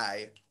that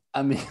guy?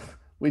 I mean,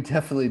 we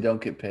definitely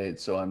don't get paid,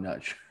 so I'm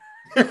not sure.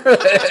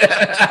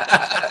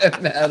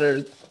 It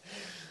matters.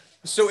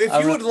 So if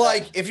you would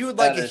like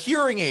a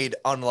hearing aid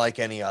unlike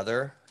any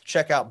other,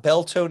 check out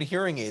Belltone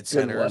Hearing Aid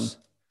Centers.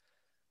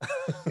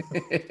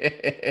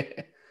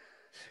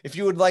 If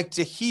you would like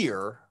to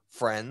hear,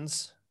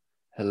 friends.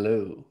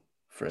 Hello,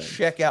 friends.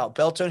 Check out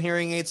Belltone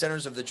Hearing Aid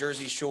Centers of the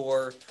Jersey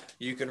Shore.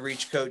 You can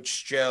reach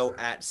Coach Joe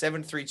at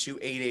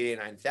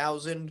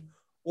 732-888-9000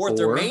 or at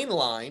their main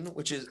line,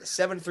 which is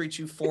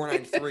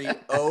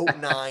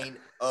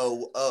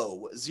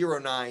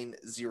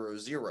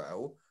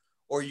 732-493-0900,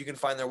 or you can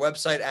find their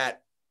website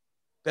at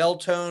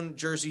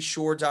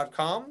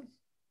belltonejerseyshore.com.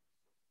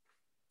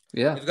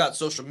 Yeah. They've got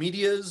social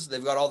medias.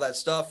 They've got all that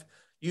stuff.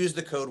 Use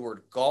the code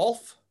word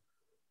GOLF.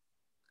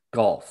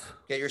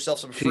 Get yourself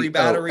some free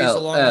batteries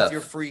along with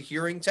your free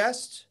hearing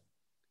test.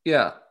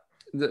 Yeah.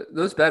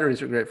 Those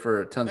batteries are great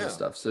for tons of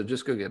stuff. So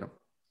just go get them.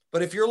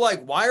 But if you're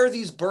like, why are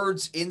these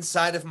birds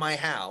inside of my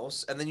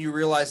house? And then you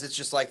realize it's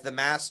just like the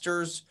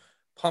Masters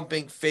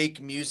pumping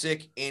fake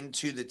music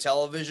into the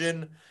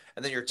television.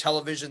 And then your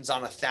television's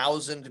on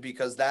 1,000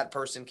 because that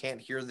person can't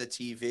hear the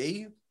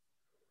TV.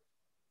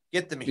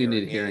 Get them hearing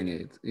aids. You need hearing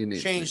aids.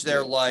 Change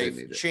their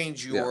life.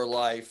 Change your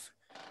life.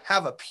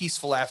 Have a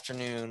peaceful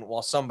afternoon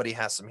while somebody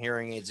has some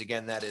hearing aids.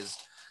 Again, that is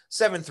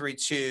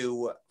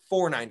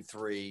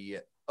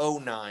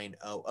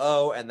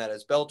 732-493-0900. And that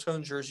is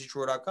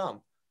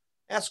belltonejerseyshore.com.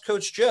 Ask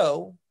Coach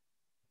Joe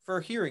for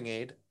a hearing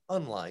aid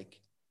unlike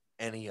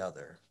any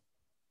other.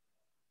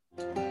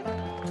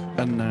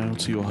 And now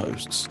to your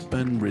hosts,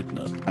 Ben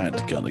Ridner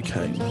and Gunnar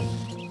Kane. That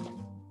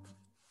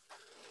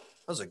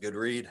was a good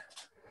read.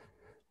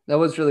 That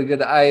was really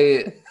good.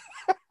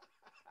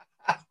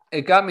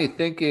 It got me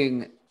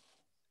thinking,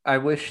 I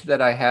wish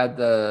that I had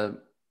the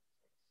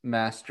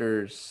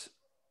Masters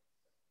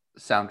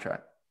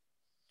soundtrack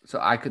so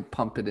I could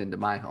pump it into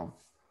my home.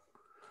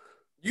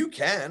 You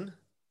can.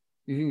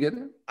 You can get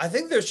it? I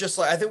think there's just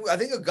I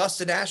think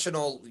Augusta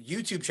National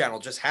YouTube channel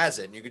just has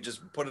it, and you could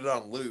just put it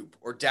on loop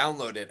or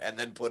download it and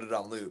then put it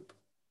on loop.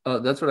 Oh,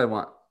 that's what I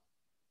want.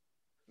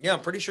 Yeah, I'm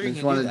pretty sure you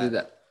just can want to do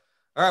that.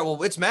 All right.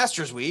 Well, it's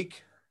Masters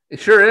Week. It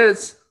sure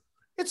is.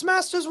 It's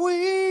Masters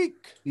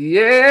Week.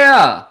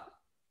 Yeah.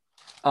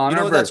 You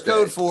know what that's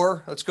code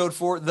for? That's code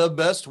for the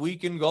best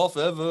week in golf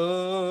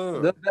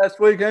ever. The best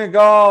week in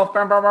golf.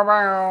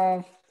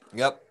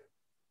 Yep.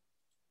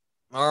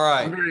 All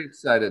right. I'm very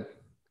excited.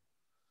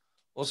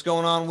 What's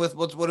going on with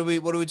what do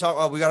we talk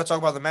about? We got to talk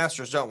about the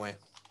Masters, don't we?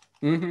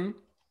 Mm-hmm.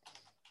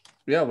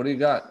 Yeah, what do you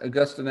got?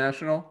 Augusta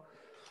National?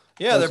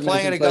 Yeah, they're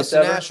playing at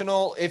Augusta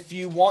National. If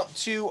you want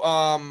to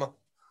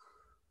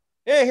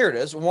yeah, here it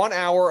is. 1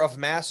 hour of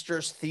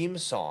Masters theme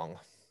song.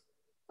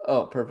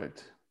 Oh,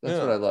 perfect. That's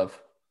what I love.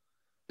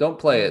 Don't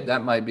play it.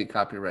 That might be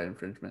copyright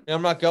infringement.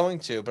 I'm not going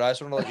to, but I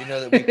just want to let you know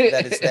that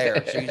that it's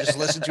there. So you just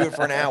listen to it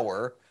for an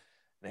hour,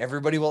 and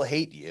everybody will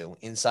hate you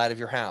inside of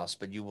your house,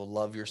 but you will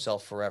love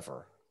yourself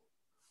forever.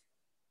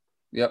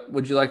 Yep.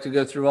 Would you like to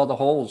go through all the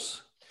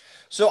holes?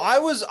 So I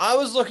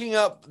was looking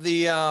up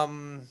the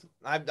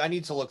I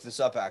need to look this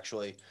up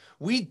actually.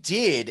 We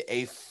did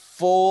a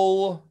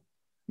full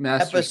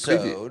Masters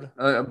episode,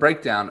 a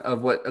breakdown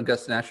of what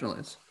Augusta National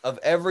is. Of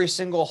every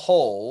single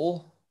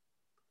hole.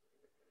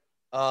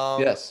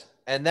 Yes.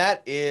 And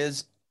that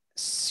is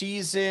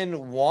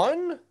season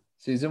 1?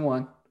 Season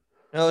 1.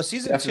 No,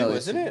 season 2,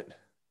 isn't it?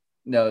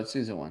 No, it's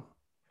season 1.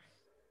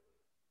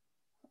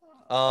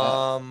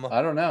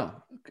 I don't know.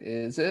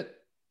 Is it?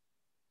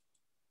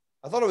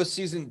 I thought it was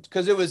season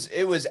because it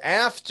was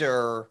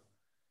after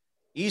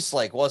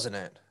Eastlake, wasn't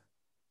it?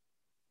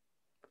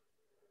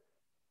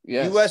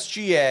 Yes.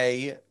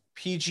 USGA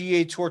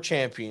PGA Tour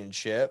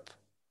Championship.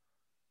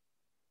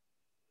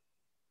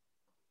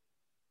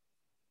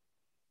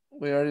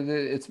 We already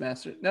did it's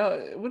master. No,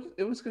 it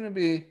was going to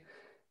be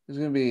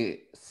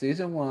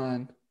season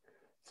 1,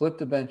 flip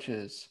the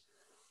benches.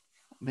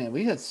 Man,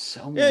 we had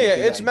so many. Yeah,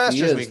 it's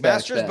Masters Week,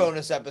 Masters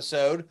bonus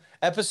episode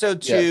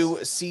 2,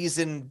 yes.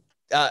 Season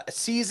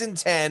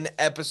 10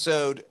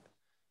 episode,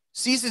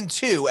 season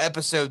 2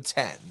 episode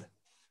 10.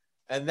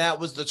 And that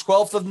was the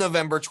 12th of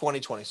November,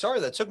 2020. Sorry,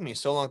 that took me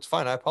so long to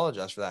find. I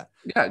apologize for that.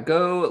 Yeah,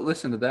 go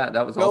listen to that.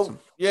 That was awesome.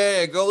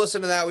 Yeah, go listen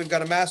to that. We've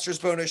got a Masters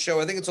bonus show.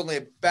 I think it's only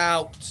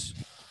about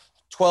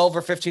 12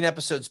 or 15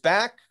 episodes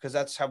back because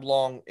that's how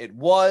long it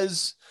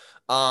was.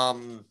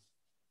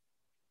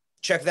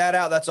 Check that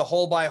out. That's a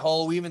hole by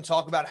hole. We even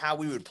talk about how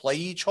we would play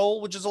each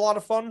hole, which is a lot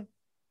of fun.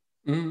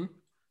 Mm-hmm.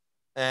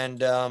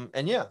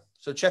 And yeah,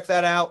 so check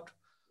that out.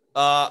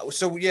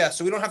 So we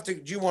don't have to.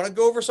 Do you want to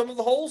go over some of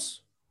the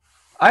holes?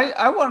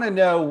 I want to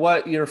know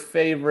what your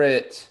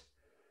favorite,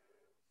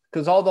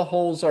 because all the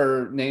holes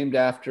are named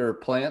after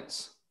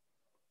plants,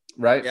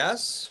 right?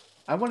 Yes.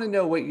 I want to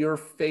know what your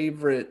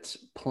favorite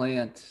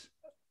plant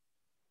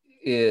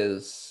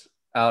is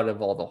out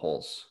of all the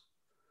holes.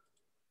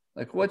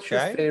 Like, what's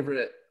your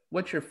favorite?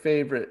 What's your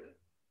favorite?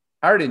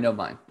 I already know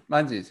mine.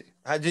 Mine's easy.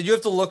 Did you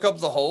have to look up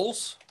the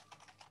holes?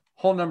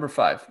 Hole number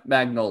 5,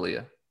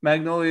 Magnolia.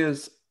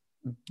 Magnolia's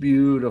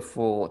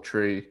beautiful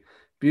tree,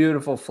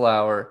 beautiful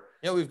flower.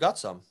 Yeah, we've got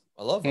some.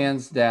 I love them.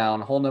 Hands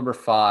down, hole number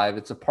 5.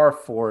 It's a par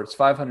 4. It's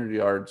 500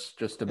 yards,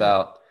 just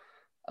about.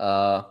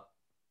 Yeah,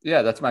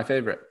 that's my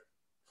favorite.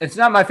 It's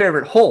not my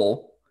favorite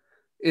hole.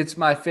 It's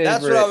my favorite.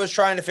 That's what I was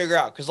trying to figure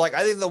out. Because, like,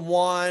 I think the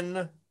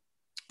one.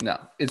 No,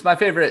 it's my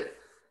favorite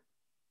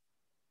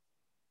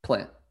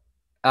plant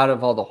out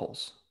of all the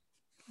holes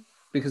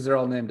because they're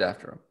all named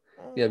after them.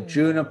 You have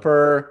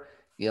juniper,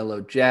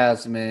 yellow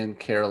jasmine,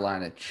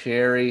 Carolina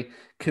cherry,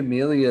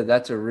 camellia.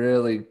 That's a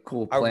really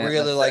cool plant. I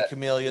really like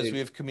camellias. We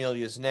have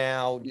camellias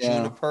now. Yeah.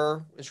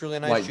 Juniper is really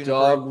nice. White juniper.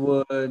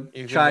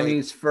 Dogwood,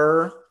 Chinese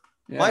fir.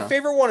 Yeah. My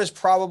favorite one is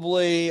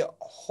probably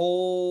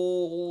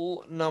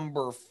hole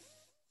number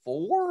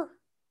 4.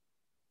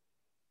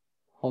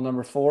 Hole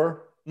number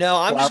 4? No,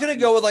 I'm just gonna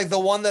go with like the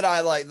one that I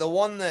like. The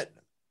one that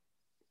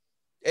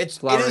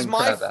it's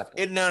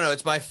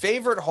my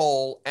favorite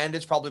hole, and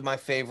it's probably my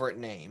favorite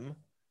name.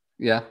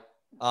 Yeah.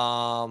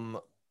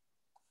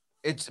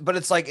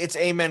 It's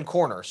Amen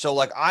Corner. So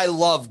like I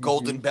love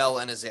Golden Bell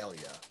and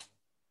Azalea.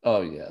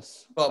 Oh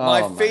yes. But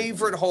my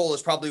favorite hole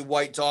is probably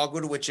White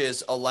Dogwood, which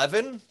is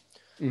 11.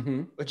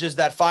 Which is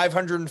that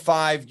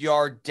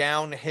 505-yard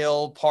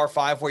downhill par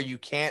 5 where you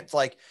can't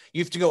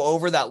you have to go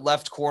over that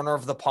left corner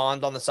of the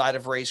pond on the side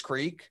of Race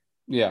Creek.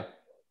 Yeah.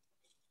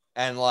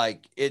 And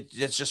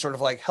it's just sort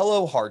of like,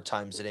 hello, hard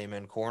times at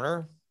Amen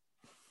Corner.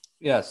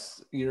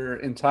 Yes, your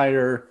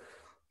entire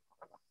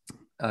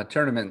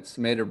tournament's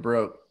made or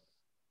broke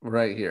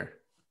right here.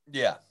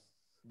 Yeah.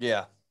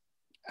 Yeah.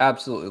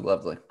 Absolutely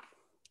lovely.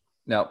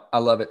 No, I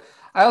love it.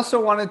 I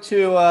also wanted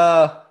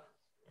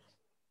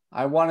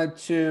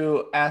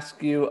to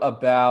ask you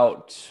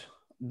about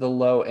the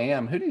low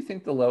am. Who do you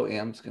think the low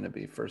am is going to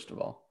be, first of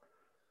all?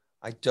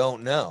 I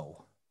don't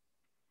know.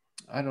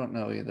 I don't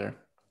know either.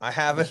 I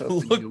haven't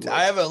looked.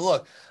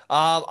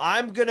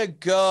 I'm going to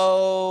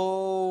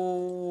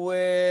go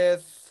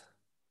with,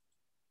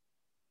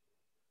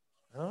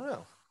 I don't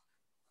know.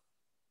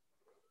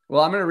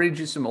 Well, I'm going to read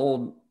you some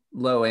old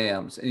low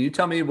ams, and you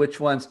tell me which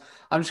ones.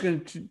 I'm just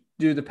going to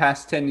do the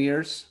past 10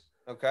 years.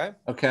 Okay.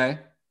 Okay.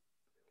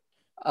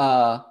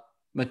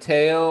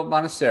 Mateo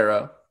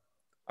Montecero,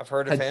 I've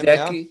heard of him.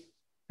 Yeah.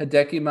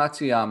 Hideki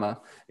Matsuyama.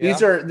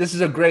 Yeah. This is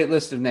a great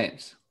list of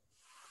names.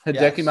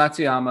 Hideki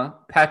Matsuyama,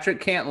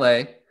 Patrick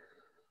Cantlay,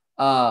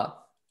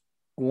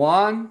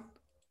 Guan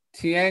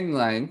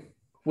Tianlang,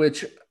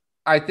 which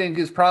I think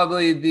is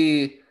probably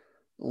the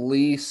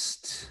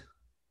least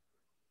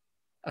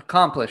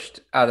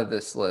accomplished out of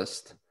this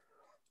list.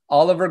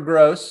 Oliver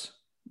Gross,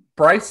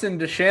 Bryson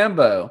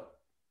DeChambeau,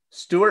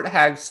 Stuart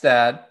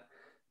Hagstad,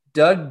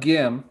 Doug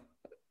Gim,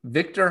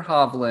 Victor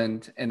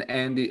Hovland, and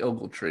Andy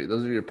Ogletree.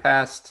 Those are your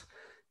past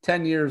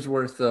 10 years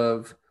worth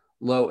of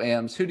low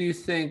AMs. Who do you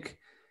think,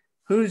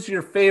 who's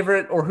your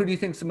favorite, or who do you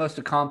think is the most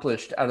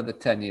accomplished out of the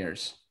 10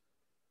 years?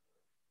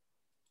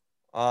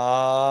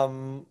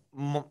 Like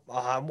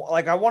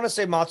I want to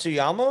say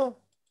Matsuyama.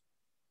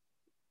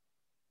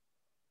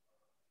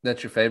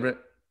 That's your favorite?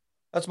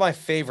 That's my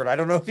favorite. I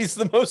don't know if he's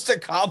the most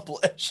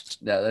accomplished.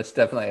 No, that's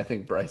definitely, I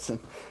think, Bryson.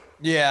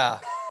 Yeah.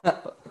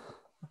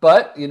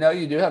 But, you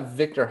do have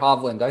Victor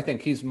Hovland. I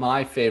think he's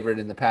my favorite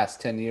in the past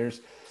 10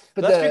 years.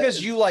 But that's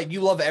because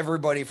you love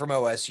everybody from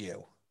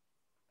OSU.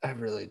 I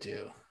really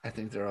do. I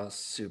think they're all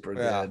super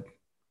good.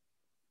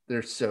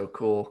 They're so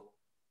cool.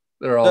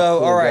 They're all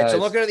cool all right. guys. So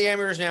looking at the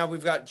amateurs now,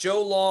 we've got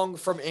Joe Long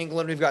from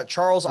England. We've got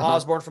Charles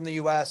Osborne from the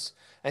U.S.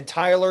 and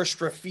Tyler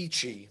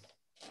Strafici.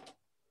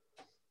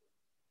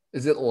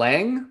 Is it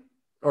Lang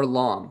or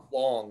Long?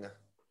 Long.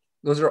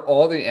 Those are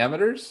all the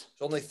amateurs?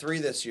 There's only 3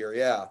 this year,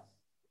 yeah.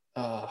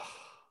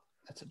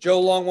 That's Joe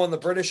Long won the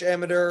British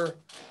amateur.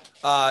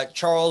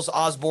 Charles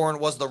Osborne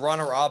was the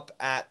runner-up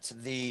at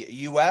the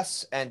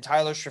U.S., and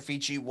Tyler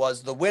Strafici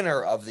was the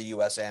winner of the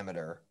U.S.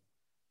 amateur.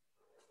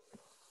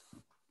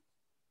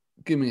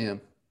 Give me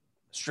him.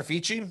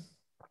 Strafici?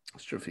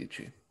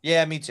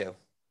 Yeah, me too.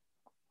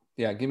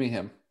 Yeah, give me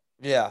him.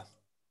 Yeah.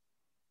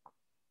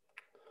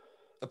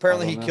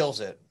 Apparently he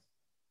kills it.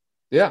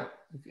 Yeah.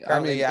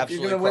 Apparently if you're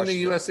going to win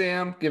the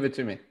USAM, give it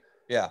to me.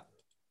 Yeah.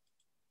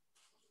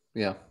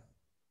 Yeah.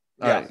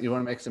 All right. You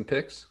want to make some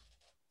picks?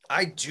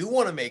 I do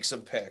want to make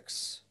some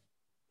picks.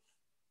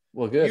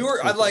 Well, good.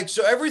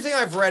 So everything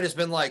I've read has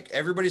been like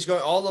everybody's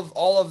going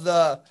all of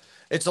the.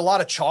 It's a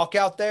lot of chalk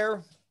out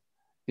there.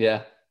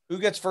 Yeah. Who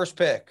gets first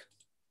pick?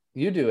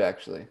 You do,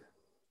 actually.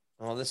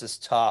 Oh, this is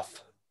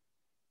tough.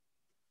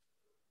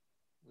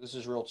 This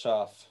is real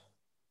tough.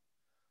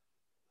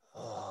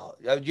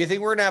 Do you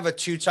think we're gonna have a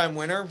 2-time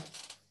winner?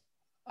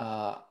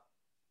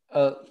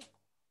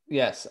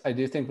 Yes, I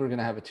do think we're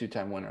gonna have a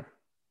 2-time winner.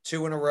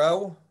 2 in a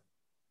row?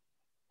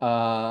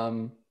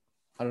 I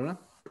don't know.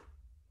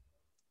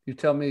 You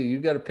tell me. You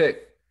got to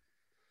pick.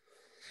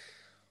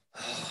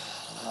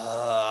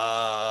 I'm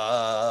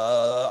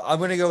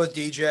going to go with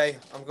DJ.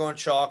 I'm going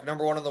chalk.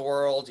 Number 1 in the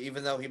world,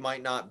 even though he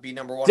might not be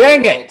number 1 Dang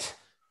in the world.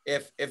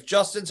 it! If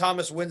Justin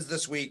Thomas wins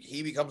this week,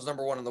 he becomes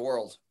number 1 in the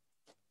world.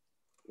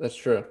 That's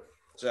true.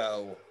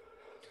 So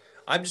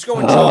I'm just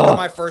going chalk on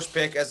my first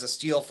pick as a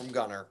steal from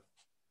Gunner.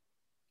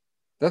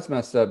 That's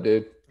messed up,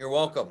 dude. You're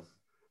welcome.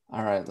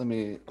 All right,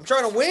 I'm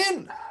trying to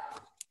win.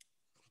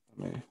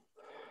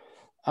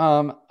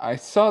 I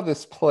saw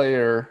this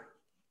player.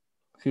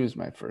 He was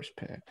my first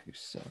pick. He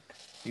sucked.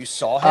 You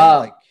saw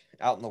him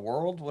out in the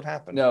world? What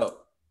happened? No.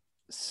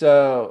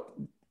 So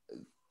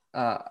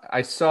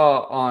I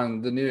saw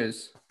on the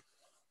news,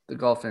 the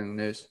golfing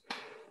news,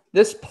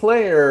 this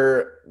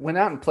player went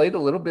out and played a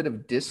little bit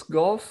of disc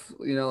golf,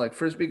 like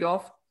frisbee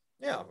golf.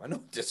 Yeah, I know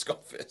what disc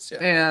golf is. Yeah.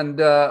 And,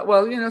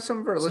 some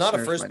of our listeners not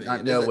a frisbee. might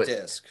not know what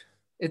disc.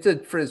 It's a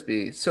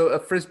frisbee. So a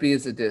frisbee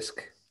is a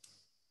disc.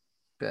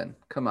 Ben,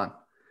 come on.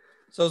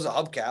 So is a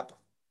hubcap.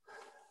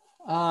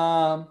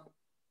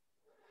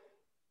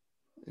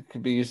 It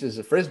could be used as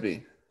a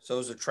frisbee. So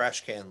is a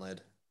trash can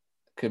lid.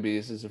 Could be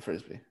used as a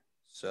frisbee.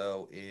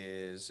 So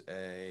is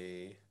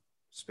a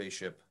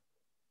spaceship.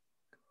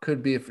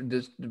 Could be,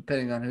 just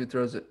depending on who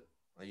throws it.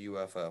 A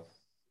UFO.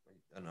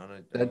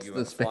 That's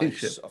the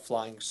spaceship. A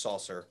flying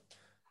saucer.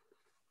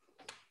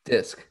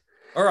 Disc.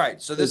 All right.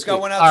 So this guy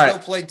went out to go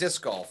play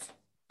disc golf.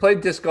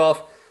 Played disc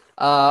golf.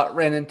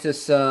 Ran into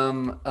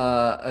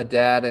a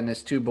dad and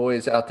his 2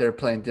 boys out there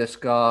playing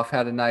disc golf.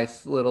 Had a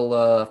nice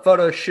little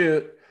photo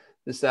shoot.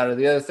 This, that, or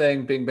the other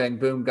thing. Bing, bang,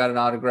 boom. Got an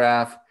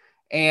autograph.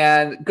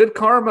 And good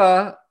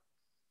karma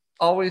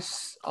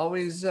always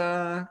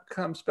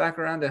comes back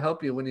around to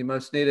help you when you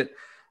most need it.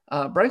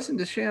 Bryson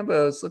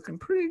DeChambeau is looking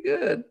pretty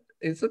good.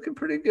 He's looking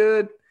pretty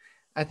good.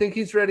 I think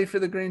he's ready for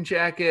the green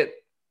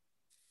jacket.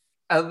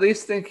 At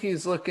least think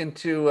he's looking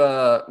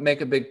to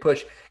make a big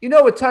push.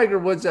 With Tiger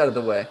Woods out of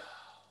the way.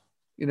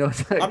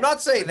 I'm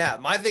not saying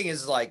that. My thing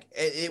is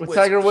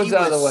Tiger Woods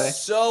out of the way.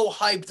 So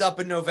hyped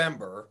up in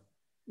November.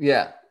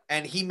 Yeah.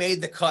 And he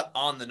made the cut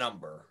on the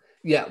number.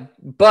 Yeah.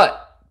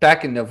 But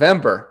back in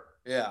November.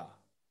 Yeah.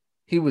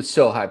 He was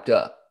so hyped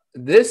up.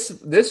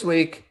 This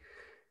week,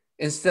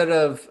 instead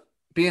of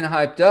being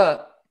hyped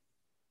up,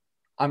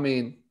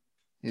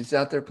 he's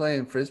out there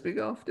playing frisbee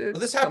golf, dude.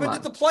 Well, this happened to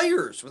the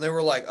players when they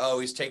were like, "Oh,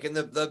 he's taking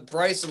the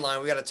Bryson line.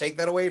 We got to take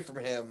that away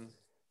from him."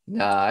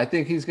 Nah, I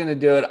think he's going to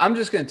do it. I'm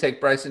just going to take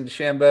Bryson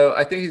DeChambeau.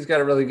 I think he's got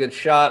a really good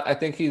shot. I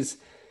think he's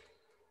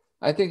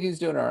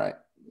doing all right.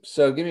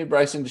 So give me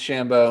Bryson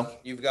DeChambeau.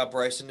 You've got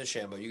Bryson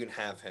DeChambeau. You can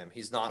have him.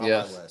 He's not on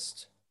my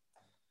list.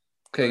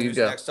 Okay, Who's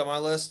go. Next on my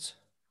list?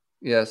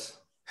 Yes.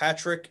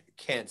 Patrick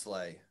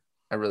Cantlay.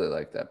 I really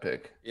like that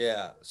pick.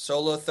 Yeah.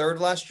 Solo third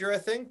last year, I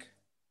think.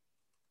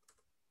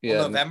 Yeah.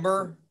 Well,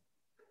 November.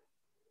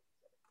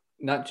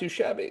 Not too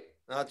shabby.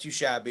 Not too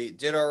shabby.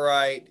 Did all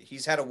right.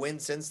 He's had a win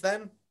since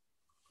then.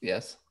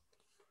 Yes.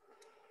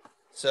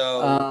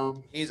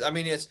 So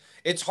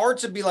it's hard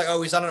to be like,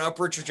 oh, he's on an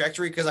upward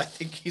trajectory because I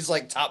think he's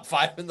like top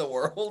 5 in the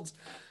world.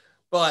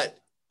 But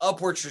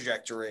upward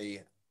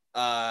trajectory.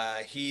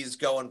 He's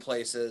going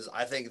places.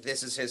 I think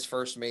this is his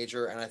first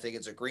major, and I think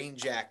it's a green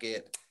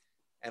jacket,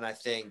 and I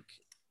think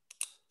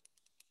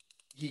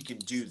he can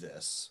do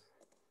this.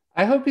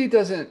 I hope we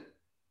don't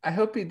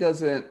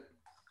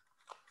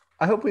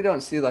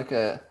see like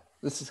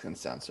this is going to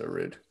sound so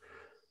rude.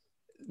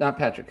 Not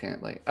Patrick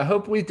Cantlay. I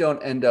hope we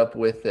don't end up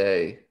with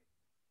a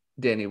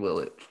Danny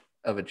Willett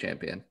of a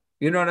champion.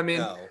 You know what I mean?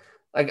 No.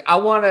 Like I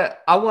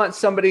want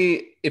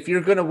somebody, if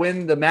you're going to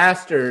win the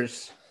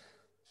Masters,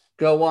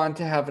 go on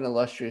to have an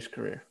illustrious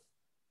career.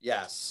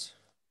 Yes.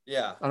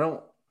 Yeah.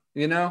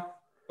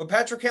 But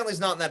Patrick Cantlay's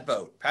not in that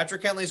boat.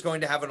 Patrick Cantlay's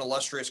going to have an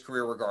illustrious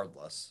career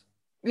regardless.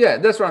 Yeah,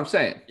 that's what I'm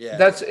saying.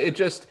 Yeah.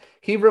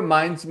 He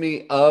reminds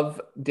me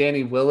of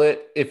Danny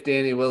Willett if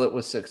Danny Willett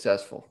was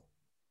successful.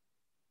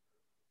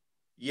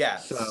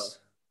 Yes. So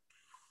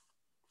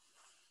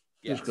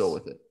just go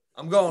with it.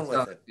 I'm going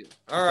with it.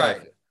 All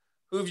right.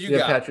 Who have you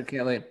got? Patrick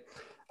Cantlay.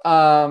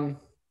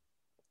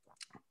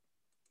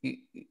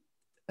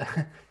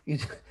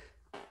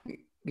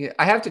 Yeah,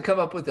 I have to come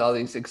up with all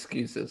these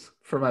excuses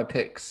for my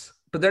picks,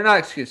 but they're not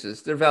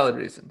excuses. They're valid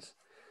reasons.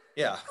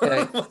 Yeah.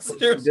 Okay.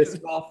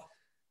 Disc golf.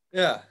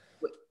 Yeah.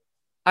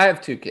 I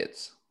have 2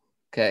 kids.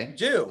 Okay. You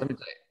do. Let me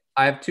tell you.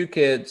 I have 2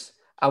 kids.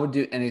 I would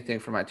do anything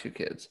for my 2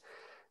 kids.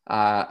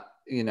 And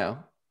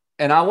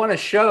I want to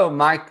show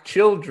my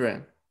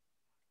children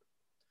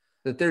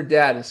that their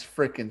dad is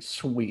freaking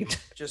sweet.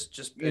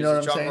 Just you know what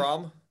I'm John saying?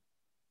 Rahm?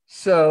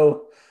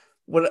 So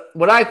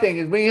what I think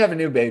is when you have a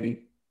new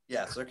baby.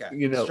 Yes, okay.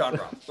 It's John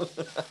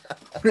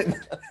Rahm.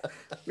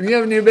 When you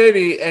have a new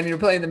baby and you're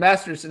playing the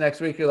Masters the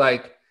next week, you're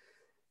like,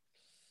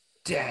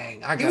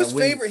 dang, I got to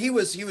win. He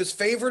was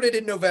favorited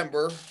in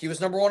November. He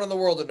was number 1 in the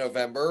world in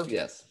November.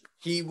 Yes.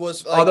 He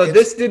was although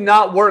this did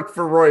not work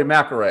for Rory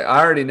McIlroy. I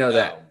already know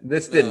that.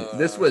 This didn't.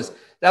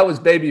 That was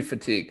baby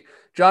fatigue.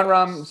 John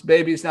Rahm's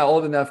baby is now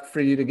old enough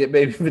for you to get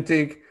baby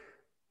fatigue.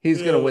 He's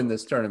going to win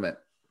this tournament.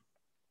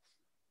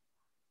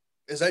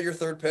 Is that your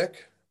third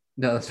pick?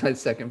 No, that's my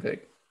second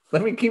pick.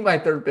 Let me keep my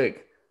third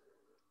pick.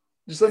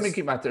 Just let me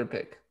keep my third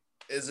pick.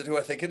 Is it who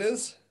I think it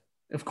is?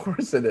 Of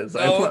course it is.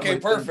 Oh, okay,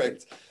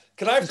 perfect.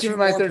 Can I have 2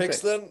 more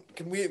picks then?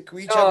 Can we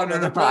each have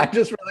another pick? I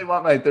just really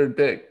want my third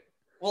pick.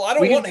 Well, I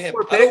don't want him.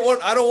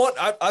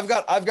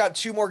 I've got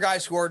 2 more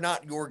guys who are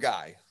not your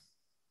guy.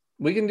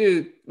 We can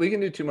do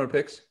 2 more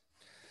picks.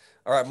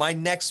 All right, my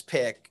next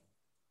pick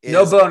is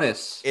no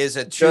bonus. Is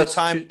a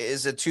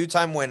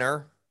two-time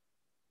winner.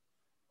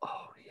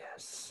 Oh,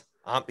 yes.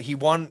 He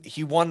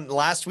won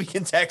last week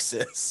in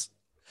Texas.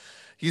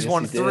 He's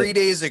won 3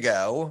 days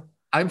ago.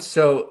 I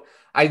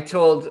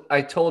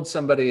told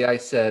somebody, I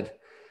said,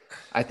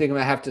 I think I'm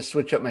gonna have to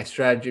switch up my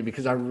strategy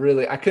because I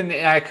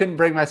couldn't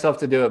bring myself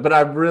to do it, but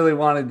I really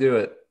want to do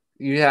it.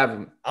 You have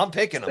him. I'm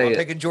picking him. I'm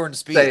picking Jordan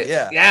Spieth.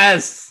 Yeah.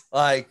 Yes.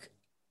 Like,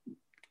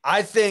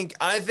 I think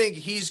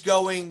he's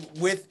going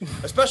with,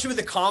 especially with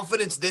the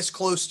confidence this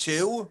close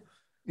to.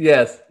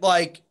 Yes.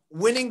 Like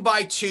winning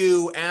by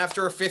 2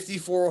 after a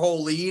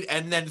 54-hole lead,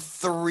 and then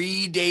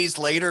 3 days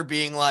later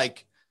being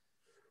like,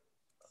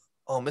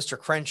 "Oh, Mr.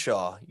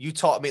 Crenshaw, you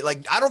taught me."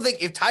 Like, I don't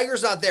think if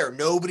Tiger's not there,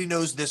 nobody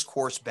knows this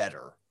course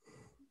better.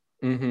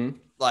 Mm-hmm.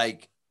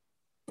 Like,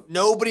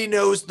 nobody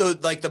knows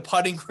the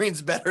putting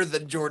greens better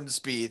than Jordan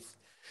Spieth.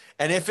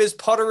 And if his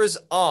putter is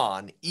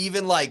on,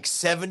 even like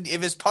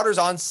if his putter's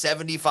on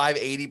 75,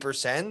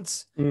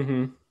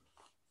 80%,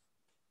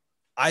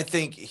 I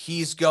think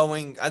he's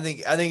going. I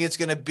think it's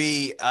going to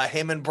be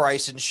him and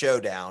Bryson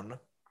showdown.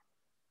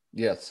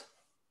 Yes.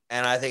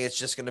 And I think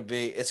it's going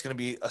to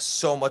be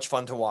so much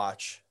fun to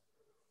watch.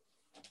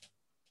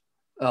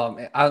 Oh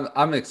man,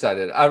 I'm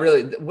excited.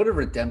 What a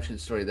redemption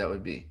story that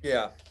would be.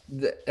 Yeah.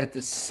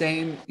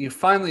 You're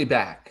finally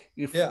back.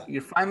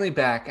 You're finally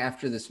back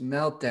after this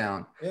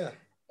meltdown. Yeah.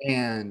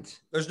 And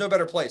there's no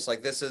better place.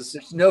 Like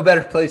there's no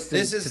better place.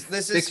 This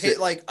is hit,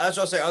 like that's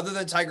what I'll say. Other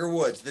than Tiger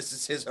Woods, this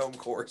is his home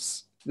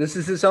course. This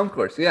is his home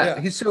course.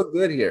 Yeah. He's so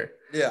good here.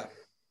 Yeah.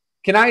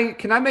 Can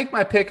I make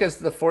my pick as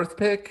the 4th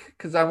pick?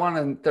 Because I want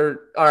a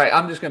third. All right,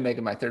 I'm just gonna make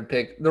it my 3rd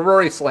pick. The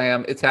Rory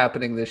Slam. It's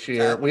happening this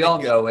year. We all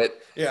know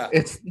it. Yeah.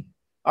 It's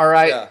all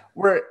right.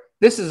 Yeah.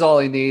 This is all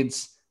he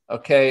needs.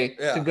 Okay.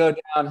 Yeah. To go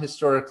down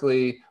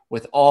historically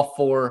with all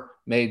 4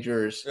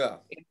 majors in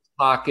his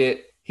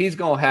pocket. He's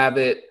gonna have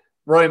it.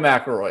 Rory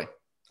McIlroy.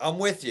 I'm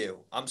with you.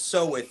 I'm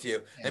so with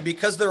you. Yeah. And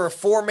because there are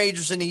 4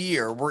 majors in a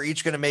year, we're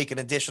each going to make an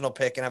additional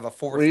pick and have a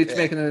 4th. We're each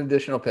making an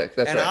additional pick.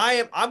 That's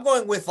right. I'm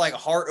going with like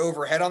heart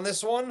over head on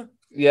this one.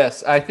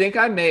 Yes, I think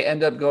I may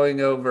end up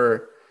going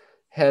over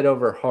head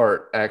over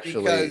heart,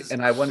 actually. Because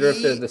and I wonder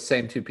if they're the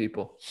same two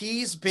people.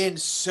 He's been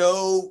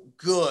so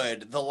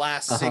good the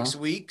last 6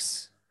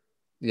 weeks.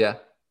 Yeah.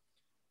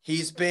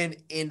 He's been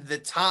in the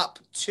top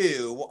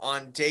 2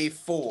 on day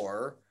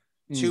 4,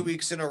 2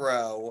 weeks in a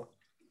row.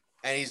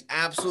 And he's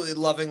absolutely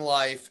loving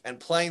life and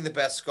playing the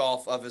best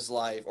golf of his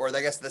life, or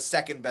I guess the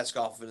second best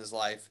golf in his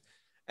life.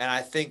 And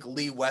I think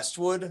Lee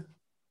Westwood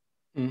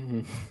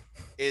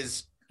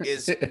is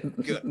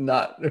good.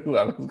 Not who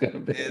I was going to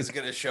pick. Is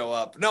going to show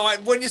up. No,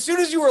 as soon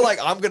as you were like,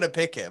 I'm going to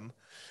pick him,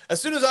 as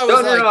soon as I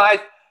was no,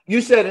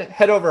 you said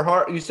head over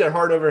heart. You said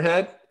heart over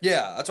head.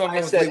 Yeah, that's what I'm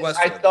going with Lee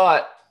Westwood.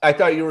 I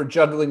thought you were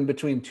juggling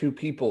between two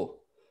people,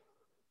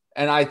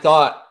 and I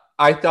thought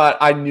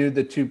I knew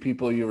the two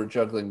people you were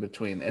juggling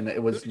between, and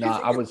it was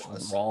not. I was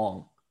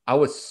wrong. I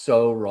was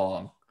so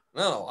wrong.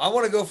 No, I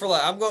want to go for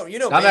I'm going.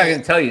 I'm not going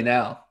to tell you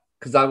now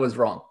because I was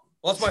wrong.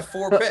 Well, that's my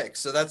 4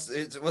 picks. So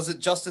was it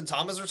Justin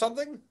Thomas or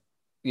something?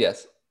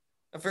 Yes.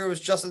 I figured it was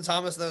Justin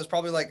Thomas, and that was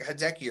probably like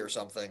Hideki or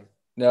something.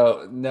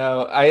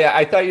 No.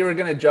 I thought you were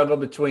going to juggle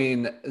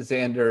between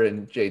Xander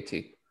and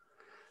JT.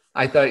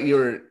 I thought you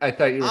were. I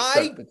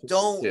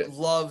don't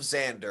love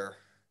Xander.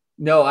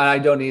 No, and I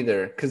don't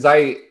either. Because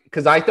I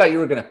thought you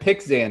were going to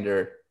pick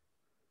Xander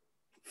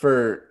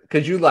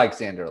because you like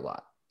Xander a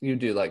lot. You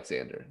do like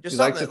Xander. Just you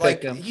like to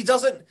pick him. He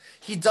doesn't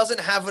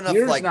have enough.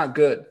 Yours not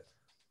good.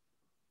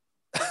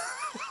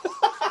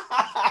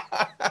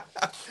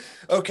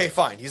 Okay,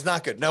 fine. He's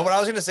not good. No, what I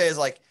was going to say is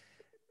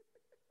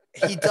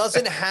he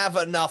doesn't have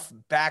enough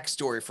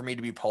backstory for me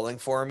to be pulling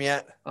for him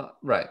yet.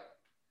 Right.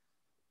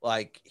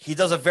 He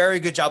does a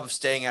very good job of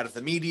staying out of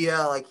the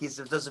media. He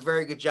does a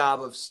very good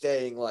job of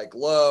staying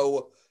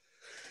low.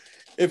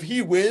 If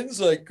he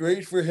wins,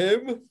 great for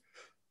him.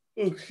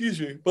 Oh, excuse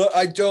me. But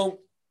I don't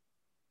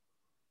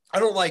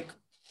like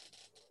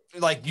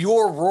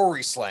your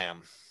Rory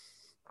slam.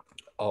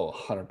 Oh,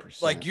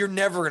 100%. You're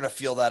never going to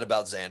feel that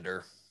about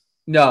Xander.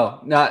 No.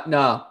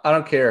 I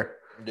don't care.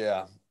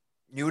 Yeah.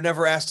 You would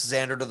never ask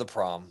Xander to the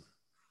prom.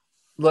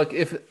 Look,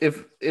 if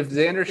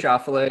Xander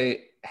Schauffele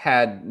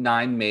had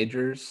 9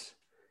 majors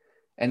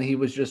and he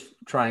was just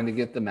trying to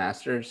get the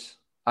Masters,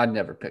 I'd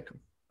never pick him.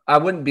 I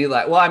wouldn't be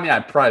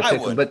I'd probably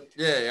pick him, but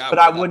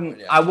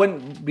I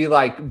wouldn't be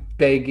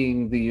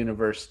begging the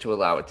universe to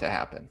allow it to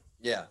happen.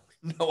 Yeah.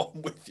 No,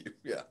 I'm with you.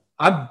 Yeah.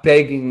 I'm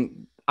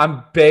begging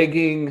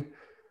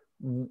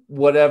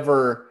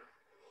whatever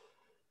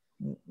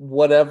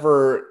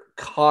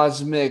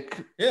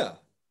cosmic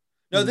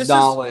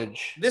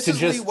knowledge this to is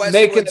just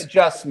make an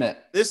adjustment.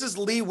 This is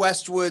Lee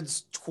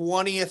Westwood's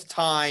 20th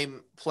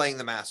time playing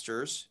the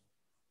Masters.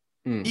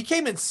 He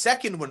came in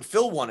second when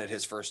Phil won it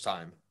his first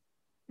time.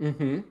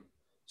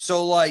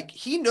 So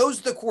he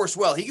knows the course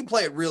well. He can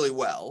play it really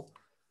well.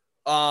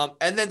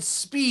 And then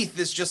Spieth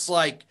is just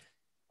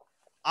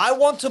I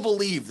want to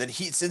believe that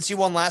since he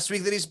won last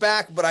week that he's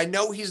back, but I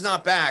know he's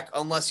not back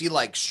unless he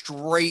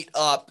straight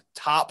up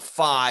top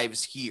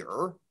 5s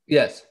here.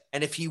 Yes.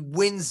 And if he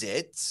wins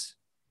it,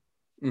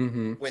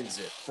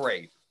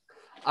 great.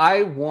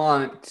 I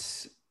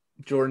want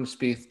Jordan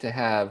Spieth to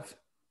have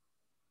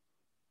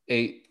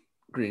 8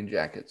 green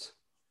jackets.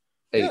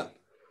 8. Yeah.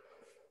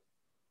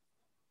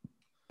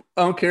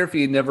 I don't care if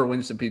he never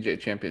wins the PGA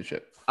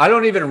Championship. I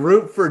don't even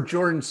root for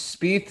Jordan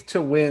Spieth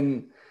to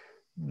win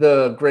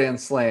the Grand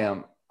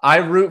Slam. I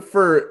root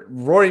for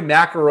Rory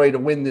McIlroy to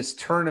win this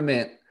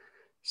tournament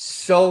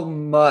so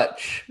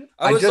much.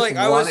 I was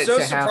so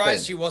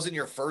surprised he wasn't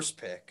your first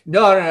pick.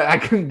 No, I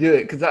couldn't do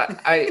it because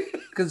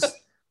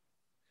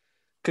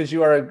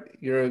you're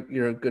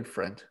a good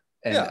friend,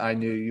 and I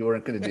knew you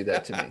weren't going to do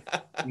that to me.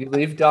 You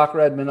leave Doc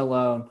Redman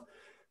alone.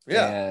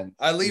 Yeah, and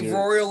I leave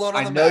Rory alone.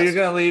 I know you're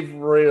going to leave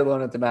Rory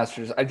alone at the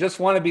Masters. I just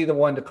want to be the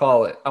one to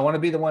call it. I want to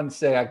be the one to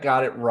say I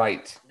got it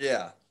right.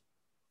 Yeah.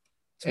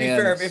 To be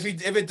fair, if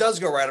it does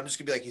go right, I'm just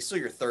gonna be he's still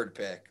your third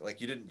pick.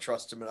 You didn't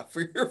trust him enough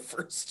for your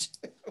first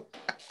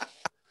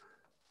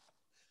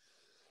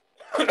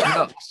 2.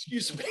 No.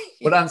 Excuse me.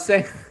 What I'm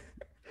saying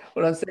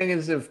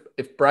is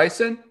if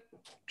Bryson,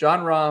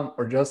 John Rahm,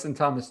 or Justin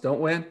Thomas don't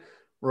win,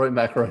 Rory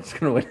McIlroy is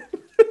gonna win.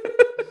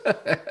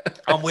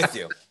 I'm with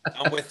you.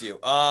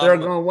 They're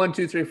going 1,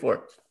 2, 3,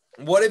 4.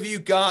 What have you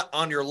got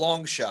on your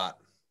long shot?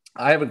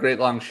 I have a great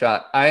long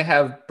shot. I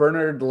have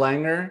Bernard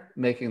Langer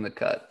making the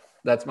cut.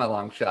 That's my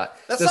long shot.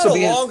 That's not a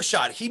long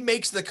shot. He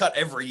makes the cut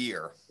every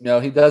year. No,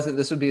 he doesn't.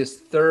 This would be his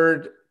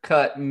 3rd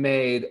cut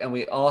made, and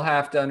we all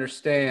have to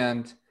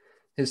understand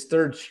his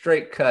 3rd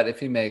straight cut if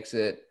he makes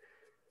it.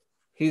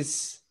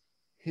 He's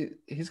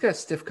got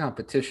stiff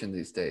competition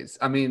these days.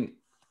 I mean,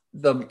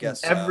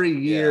 every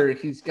year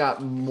he's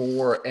got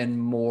more and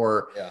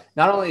more. Yeah.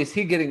 Not only is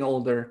he getting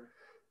older,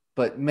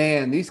 but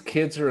man, these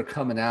kids who are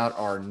coming out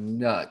are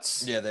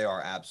nuts. Yeah, they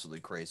are absolutely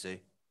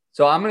crazy.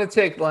 So I'm going to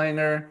take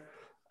Langer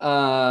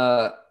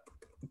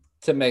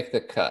to make the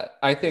cut.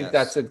 I think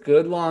that's a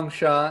good long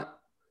shot.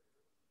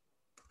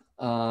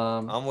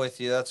 I'm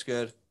with you. That's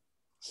good.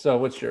 So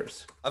what's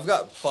yours? I've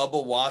got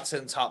Bubba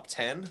Watson top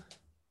 10.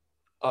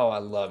 Oh, I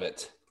love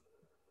it.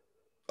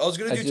 I was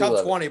going to do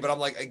top 20, but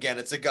I'm again,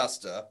 it's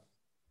Augusta.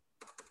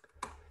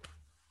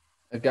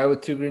 A guy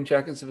with 2 green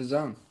jackets of his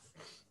own.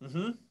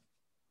 Mm-hmm.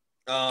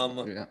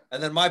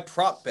 And then my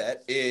prop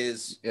bet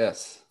is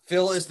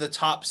Phil is the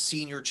top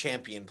senior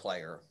champion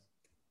player.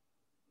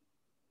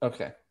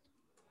 Okay.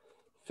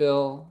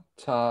 Phil,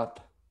 top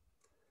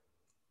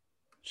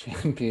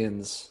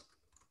champions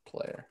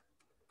player.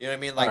 You know what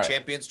I mean? Like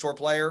Champions Tour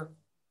player?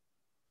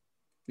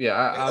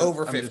 Yeah. Like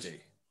over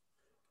 50.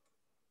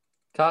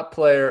 Top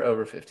player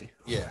over 50.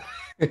 Yeah.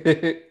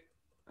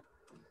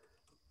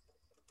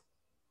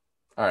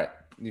 All right.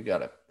 You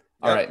got it.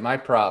 Yep. All right. My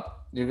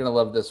prop. You're going to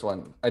love this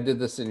one. I did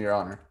this in your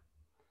honor.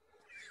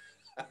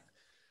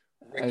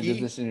 Ricky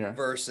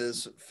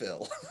versus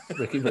Phil.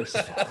 Ricky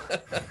versus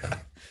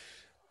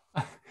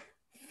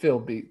Phil.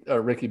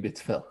 Ricky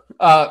beats Phil.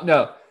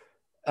 No.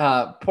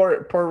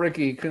 Poor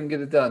Ricky couldn't get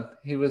it done.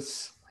 He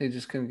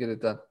just couldn't get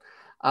it done.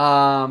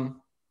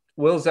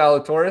 Will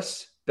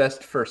Zalatoris,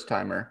 best first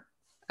timer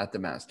at the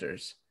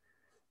Masters.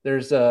 There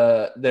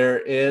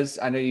is,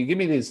 I know you give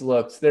me these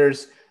looks.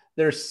 There's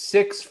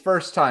 6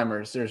 first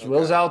timers. There's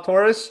Will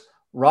Zalatoris,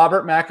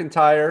 Robert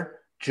McIntyre,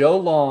 Joe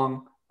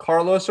Long,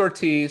 Carlos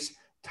Ortiz,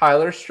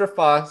 Tyler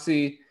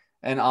Strafazzi,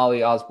 and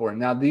Ollie Osborne.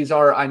 Now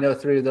I know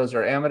 3 of those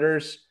are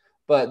amateurs,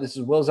 but this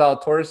is Will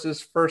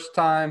Zalatoris' first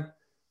time,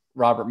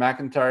 Robert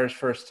McIntyre's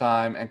first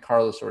time, and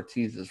Carlos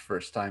Ortiz's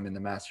first time in the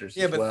Masters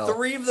as well. Yeah, but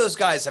 3 of those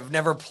guys have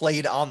never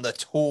played on the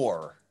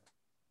tour.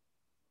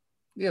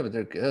 Yeah, but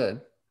they're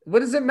good. What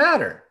does it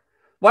matter?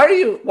 Why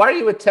are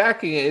you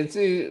attacking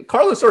it?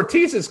 Carlos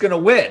Ortiz is going to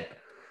win.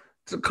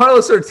 So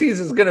Carlos Ortiz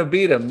is going to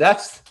beat him.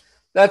 That's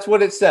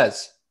what it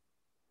says.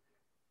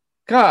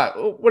 God,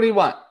 what do you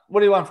want? What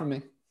do you want from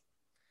me?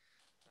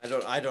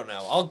 I don't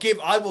know.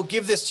 I will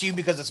give this to you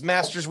because it's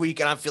Masters week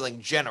and I'm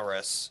feeling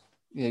generous.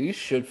 Yeah, you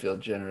should feel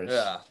generous.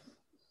 Yeah.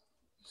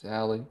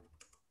 Sally,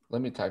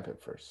 let me type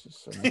it first.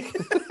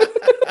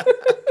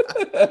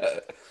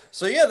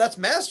 So yeah, that's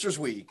Masters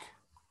week.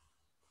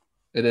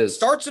 It is.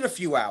 Starts in a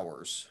few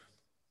hours.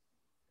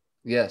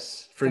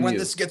 Yes, for when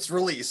this gets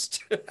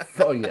released.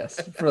 Oh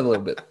yes, for a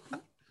little bit.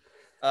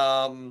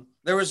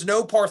 There was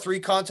no par 3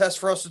 contest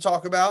for us to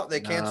talk about. They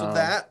canceled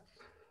that.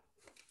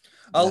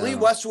 Lee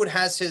Westwood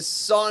has his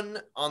son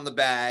on the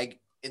bag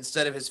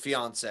instead of his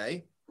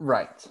fiance.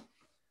 Right.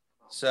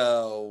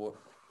 So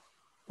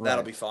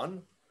that'll be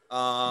fun.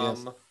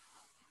 Yes.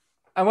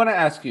 I want to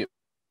ask you.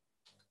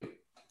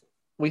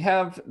 We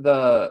have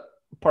the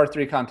par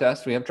 3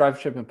 contest. We have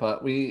drive, chip, and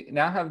putt. We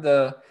now have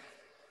the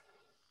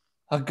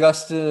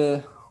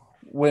Augusta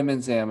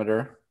Women's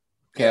Amateur.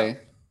 Okay. Yeah.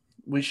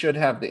 We should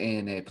have the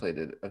ANA played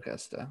at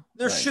Augusta.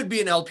 There should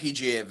be an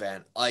LPGA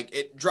event. Like,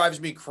 it drives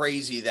me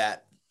crazy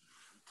that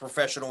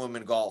professional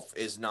women golf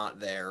is not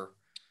there.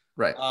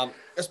 Right.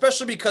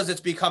 Especially because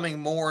it's becoming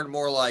more and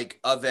more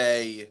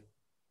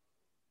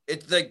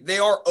it's like they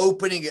are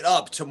opening it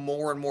up to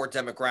more and more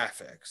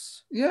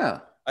demographics. Yeah.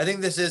 I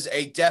think this is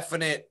a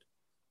definite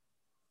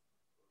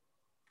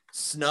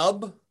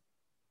snub.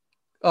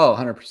 Oh,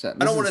 100%.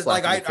 I don't want to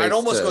I'd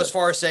almost go as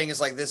far as saying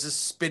it's like this is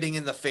spitting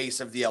in the face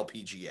of the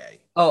LPGA.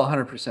 Oh,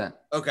 100%.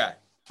 Okay.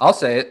 I'll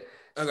say it.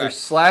 Okay. It's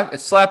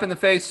slap in the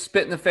face,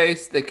 spit in the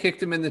face. They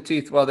kicked him in the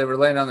teeth while they were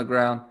laying on the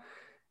ground.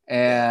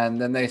 And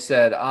then they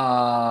said,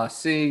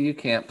 see, you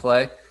can't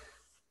play.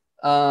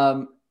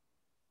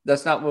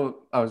 That's not what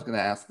I was going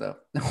to ask, though.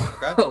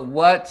 Okay.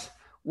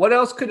 What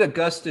else could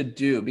Augusta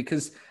do?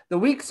 Because the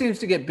week seems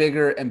to get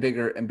bigger and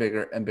bigger and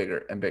bigger and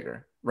bigger and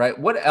bigger, right?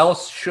 What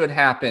else should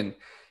happen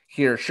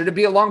here? Should it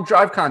be a long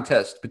drive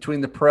contest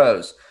between the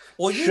pros?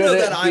 Well, you know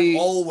that I'm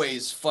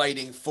always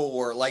fighting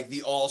for, like,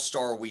 the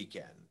All-Star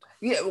weekend.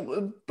 Yeah,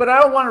 but I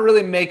don't want to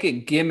really make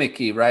it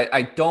gimmicky, right?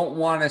 I don't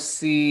want to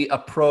see a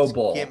Pro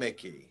Bowl.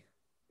 Gimmicky.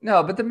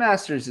 No, but the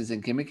Masters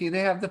isn't gimmicky. They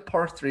have the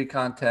par 3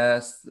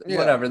 contest,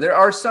 whatever. There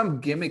are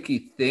some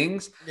gimmicky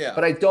things,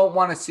 but I don't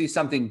want to see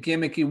something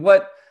gimmicky.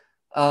 What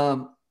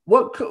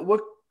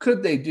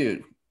could they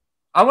do?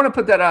 I want to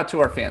put that out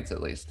to our fans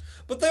at least.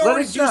 But they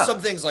already do some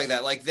things like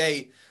that. Like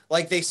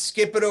they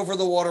skip it over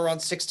the water on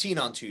 16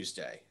 on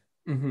Tuesday.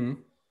 Mm-hmm.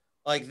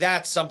 Like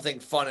that's something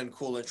fun and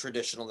cool and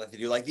traditional that they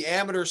do. Like the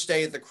amateurs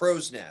stay at the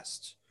Crow's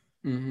Nest,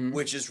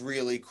 which is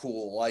really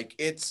cool. Like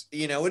it's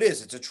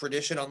a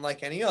tradition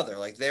unlike any other.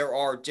 Like there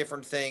are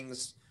different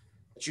things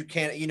that you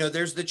can't.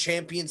 There's the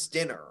Champions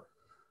Dinner.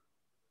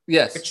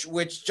 Yes.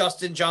 Which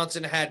Justin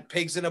Johnson had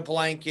pigs in a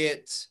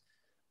blanket,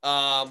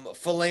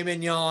 filet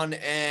mignon,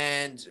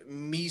 and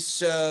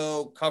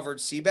miso covered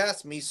sea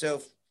bass.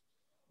 Miso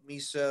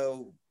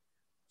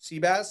sea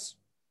bass.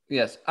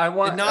 Yes,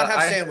 did not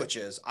have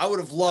sandwiches. I would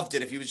have loved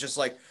it if he was just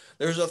like,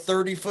 "There's a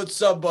 30-foot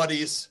sub,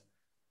 buddies."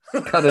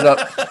 Cut it up.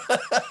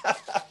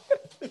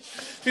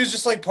 He was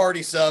just like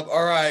party sub.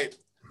 All right,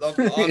 on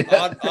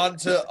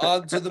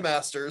to the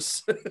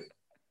Masters.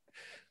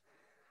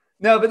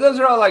 No, but those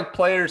are all like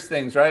players'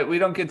 things, right? We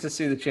don't get to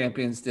see the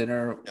Champions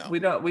Dinner.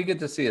 No. We get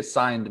to see a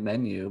signed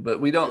menu,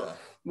 but we don't.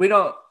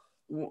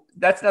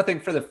 That's nothing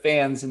for the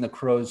fans in the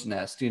Crow's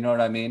Nest. You know what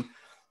I mean?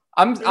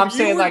 I'm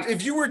saying,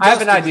 if you were Dustin, I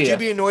have an idea.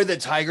 Would you be annoyed that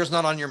Tiger's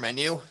not on your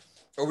menu?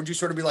 Or would you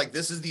sort of be like,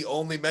 this is the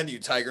only menu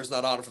Tiger's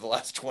not on for the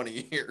last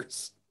 20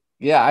 years?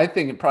 Yeah, I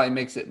think it probably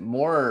makes it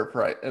more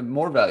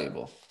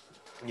valuable.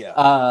 Yeah.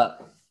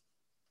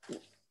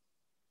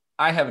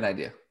 I have an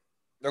idea.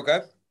 Okay.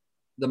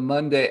 The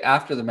Monday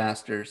after the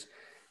Masters,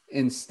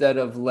 instead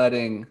of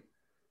letting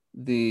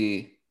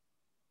the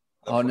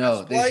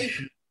press play?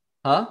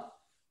 Huh?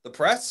 The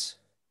press?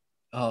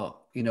 Oh,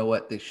 you know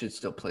what? They should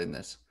still play in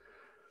this.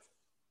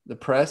 The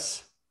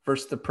press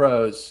versus the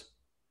pros.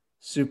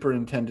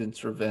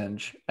 Superintendent's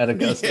revenge at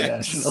Augusta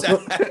National.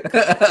 Exactly.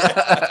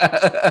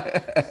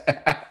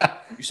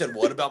 You said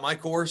what about my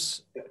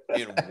course?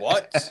 In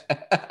what?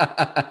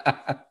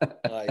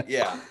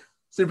 Yeah.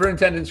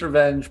 Superintendent's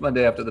revenge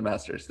Monday after the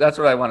Masters. That's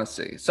what I want to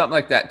see. Something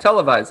like that.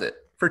 Televise it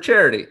for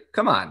charity.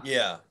 Come on.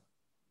 Yeah.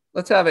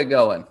 Let's have it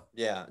going.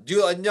 Yeah.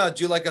 Do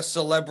like a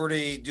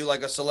celebrity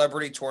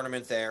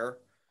tournament there.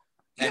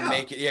 And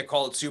make it,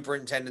 call it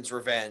Superintendent's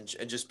Revenge,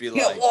 and just be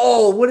like,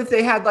 oh, what if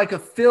they had like a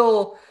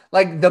Phil,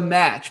 like the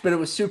match, but it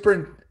was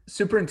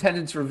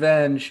Superintendent's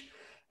Revenge,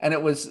 and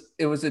it was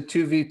a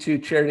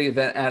 2v2 charity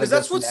event at. Because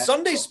that's what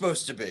Sunday's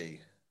supposed to be.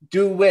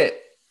 Do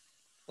it.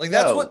 Like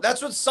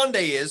that's what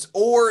Sunday is,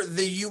 or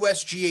the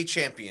USGA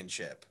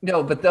Championship.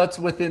 No, but that's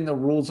within the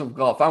rules of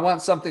golf. I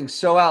want something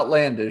so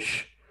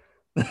outlandish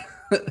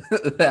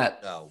that.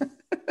 No,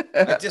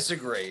 I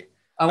disagree.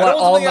 I want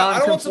all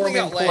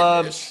non-conforming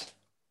clubs.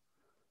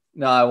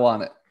 No, I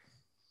want it.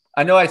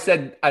 I know I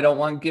said I don't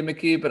want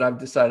gimmicky, but I've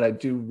decided I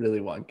do really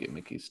want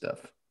gimmicky stuff.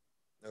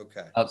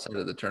 Okay. Outside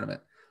of the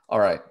tournament. All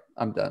right,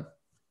 I'm done.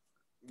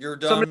 You're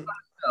done.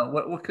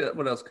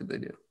 What else could they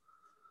do?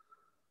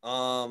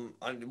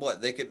 What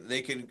they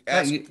can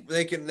ask.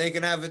 They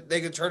can have it.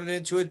 They can turn it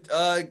into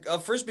a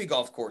frisbee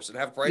golf course and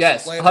have Bryson.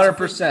 Yes,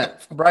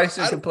 100%.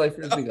 Bryson can play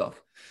frisbee golf.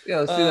 Yeah,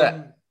 let's do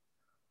that.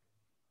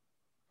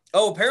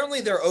 Oh, apparently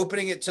they're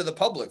opening it to the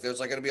public. There's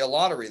like going to be a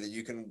lottery that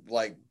you can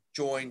like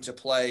join to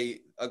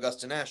play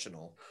Augusta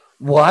National.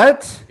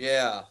 What?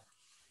 Yeah.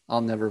 I'll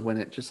never win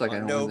it. Just like I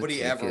don't.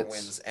 Nobody ever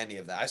wins any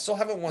of that. I still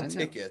haven't won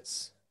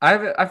tickets.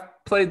 I've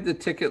played the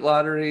ticket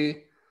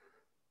lottery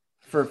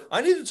for.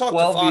 I need to talk to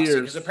Foxy years.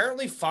 because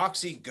apparently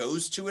Foxy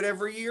goes to it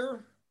every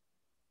year.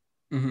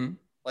 Mm-hmm.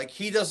 Like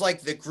he does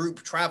like the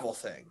group travel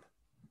thing.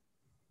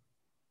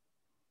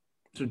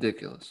 It's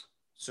ridiculous.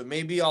 So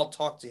maybe I'll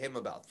talk to him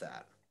about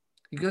that.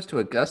 He goes to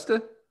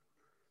Augusta?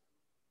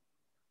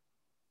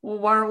 Well,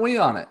 why aren't we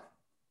on it?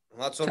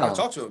 Well, that's what I'm going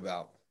to talk to him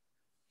about.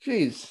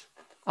 Jeez.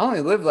 I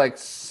only live like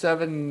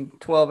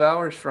 12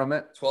 hours from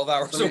it. 12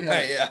 hours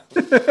away, yeah.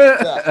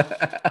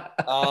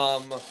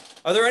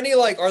 Are there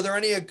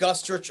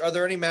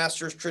any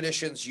Masters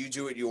traditions you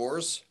do at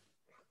yours?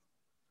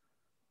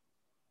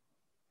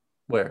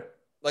 Where?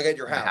 Like at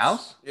your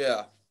house?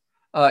 Yeah.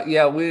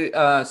 Yeah, we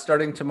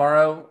starting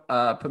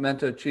tomorrow,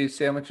 pimento cheese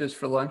sandwiches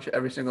for lunch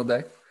every single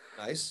day.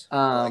 Nice.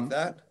 I like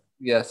that.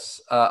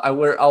 Yes. I'll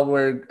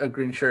wear a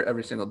green shirt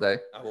every single day.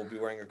 I will be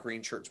wearing a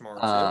green shirt tomorrow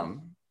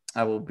too.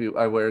 I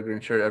wear a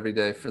green shirt every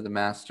day for the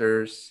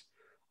Masters.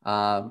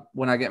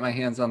 When I get my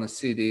hands on the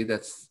CD,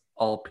 that's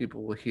all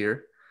people will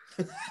hear.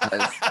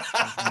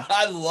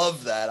 I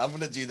love that. I'm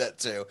going to do that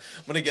too.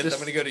 I'm going to go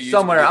to YouTube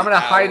somewhere. I'm going to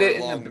hide it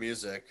in the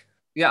music.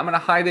 Yeah, I'm going to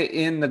hide it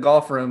in the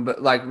golf room,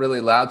 but like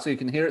really loud so you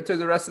can hear it through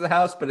the rest of the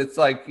house, but it's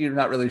like you're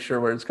not really sure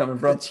where it's coming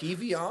from. The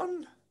TV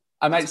on?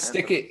 I might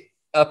stick it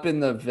up in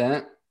the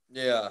vent.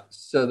 Yeah.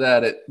 So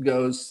that it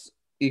goes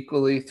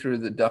equally through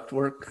the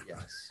ductwork.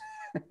 Yes.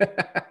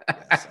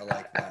 Yes, I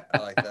like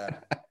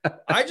that.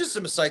 I just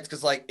am psyched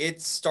because like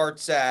it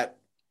starts at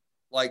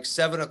like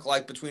 7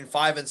 o'clock, between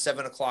 5 and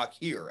 7 o'clock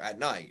here at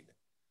night.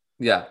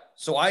 Yeah.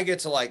 So I get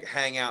to like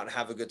hang out and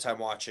have a good time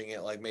watching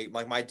it. Like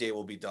my day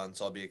will be done,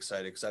 so I'll be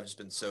excited because I've just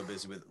been so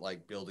busy with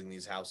like building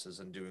these houses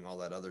and doing all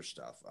that other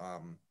stuff.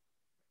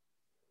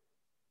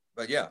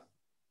 But yeah,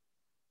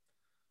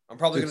 I'm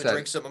probably going to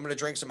drink some. I'm going to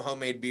drink some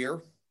homemade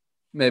beer.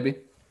 Maybe.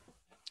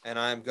 And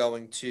I'm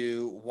going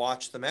to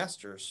watch the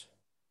Masters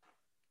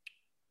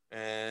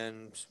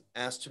and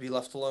ask to be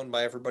left alone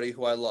by everybody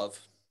who I love.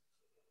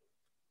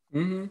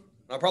 Mm-hmm.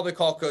 I'll probably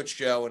call Coach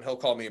Joe and he'll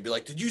call me and be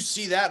like, "Did you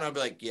see that?" And I'll be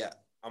like, "Yeah,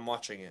 I'm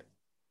watching it."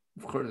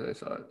 Of course I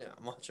saw it. Yeah,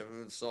 I'm watching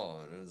it. It's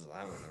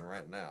happening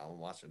right now. I'm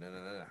watching it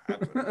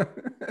happening.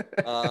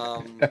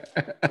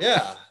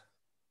 Yeah.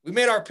 We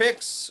made our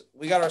picks.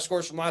 We got our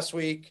scores from last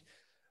week.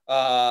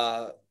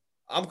 I'm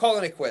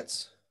calling it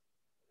quits.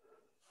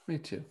 Me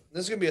too.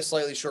 This is gonna be a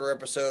slightly shorter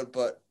episode,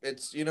 but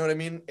it's, you know what I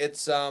mean.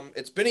 It's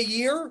been a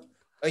year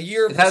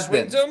of the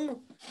Swingdom.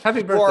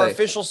 Happy birthday for our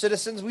official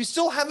citizens. We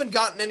still haven't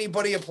gotten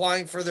anybody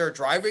applying for their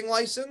driving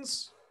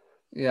license.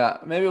 Yeah,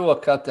 maybe we'll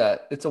cut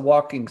that. It's a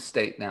walking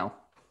state now.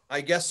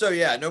 I guess so.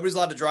 Yeah, nobody's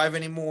allowed to drive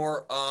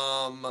anymore.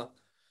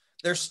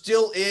 There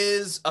still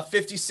is a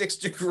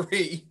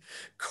 56-degree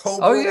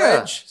Cobra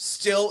Edge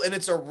still in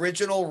its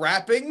original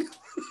wrapping.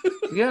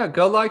 Yeah,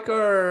 go like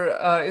our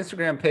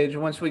Instagram page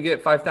once we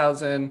get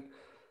 5,000.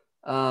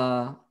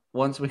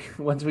 Once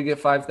we get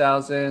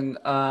 5,000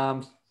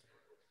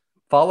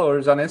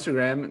 followers on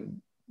Instagram,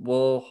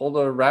 we'll hold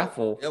a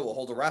raffle. Yeah, we'll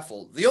hold a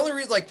raffle. The only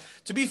reason, like,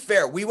 to be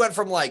fair, we went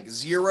from like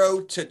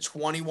 0 to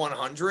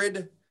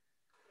 2,100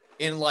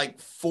 in like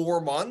 4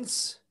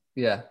 months.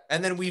 Yeah.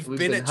 And then we've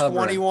been at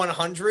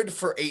 2,100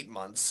 for 8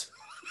 months.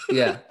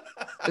 Yeah.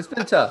 It's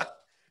been tough.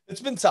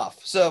 It's been tough.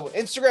 So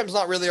Instagram's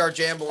not really our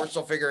jam, but we're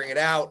still figuring it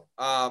out.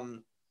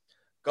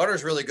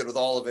 Gunner's really good with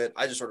all of it.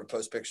 I just sort of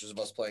post pictures of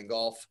us playing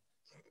golf.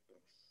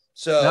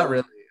 So not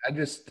really.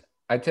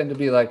 I tend to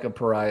be like a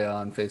pariah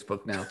on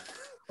Facebook now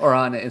or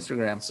on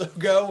Instagram. So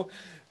go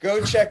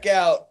check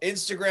out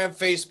Instagram,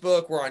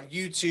 Facebook. We're on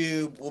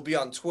YouTube. We'll be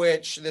on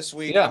Twitch this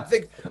week. Yeah. I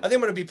think I'm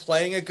going to be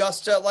playing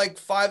Augusta at like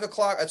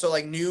 5:00. So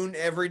like noon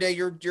every day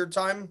your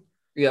time.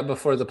 Yeah,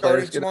 before the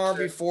players get tomorrow,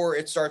 before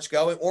it starts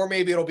going, or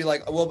maybe it'll be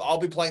like, I'll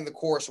be playing the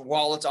course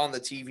while it's on the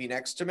TV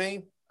next to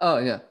me. Oh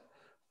yeah.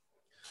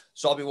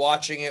 So I'll be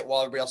watching it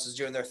while everybody else is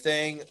doing their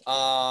thing.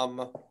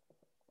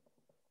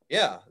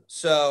 Yeah.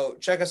 So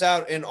check us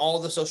out in all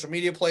the social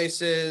media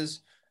places.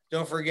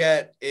 Don't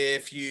forget,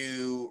 if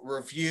you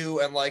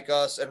review and like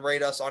us and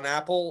rate us on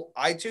Apple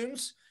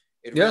iTunes,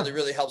 it really,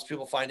 really helps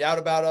people find out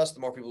about us. The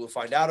more people who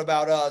find out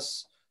about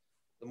us,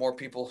 the more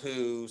people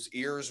whose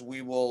ears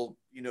we will,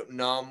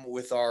 numb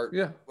with our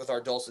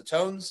dulcet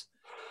tones.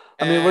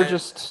 I mean, we're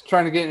just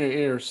trying to get in your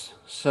ears.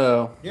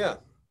 So yeah.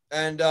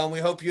 And we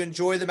hope you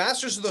enjoy the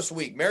Masters of this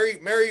week.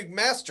 Merry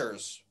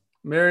Masters.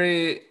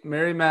 Merry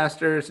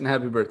Masters and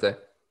happy birthday.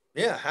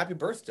 Yeah, happy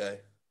birthday.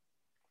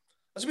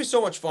 That's going to be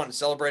so much fun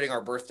celebrating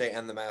our birthday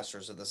and the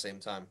Masters at the same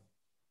time.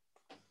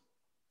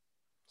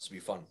 This will be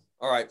fun.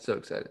 All right. So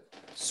excited.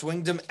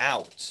 Swing them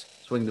out.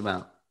 Swing them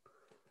out.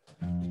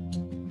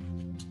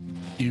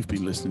 You've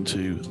been listening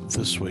to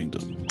The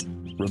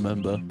Swingdom.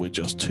 Remember, we're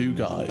just two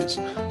guys,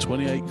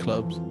 28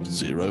 clubs,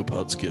 0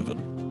 putts given.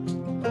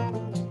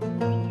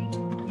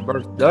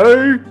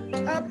 Birthday!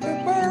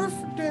 Happy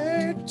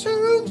birthday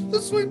to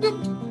The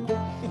Swingdom.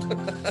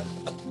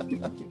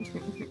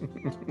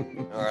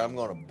 All right, I'm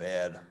going to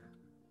bed.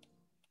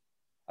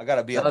 I got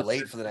to be up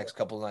late for the next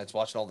couple of nights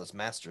watching all this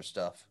Master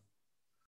stuff.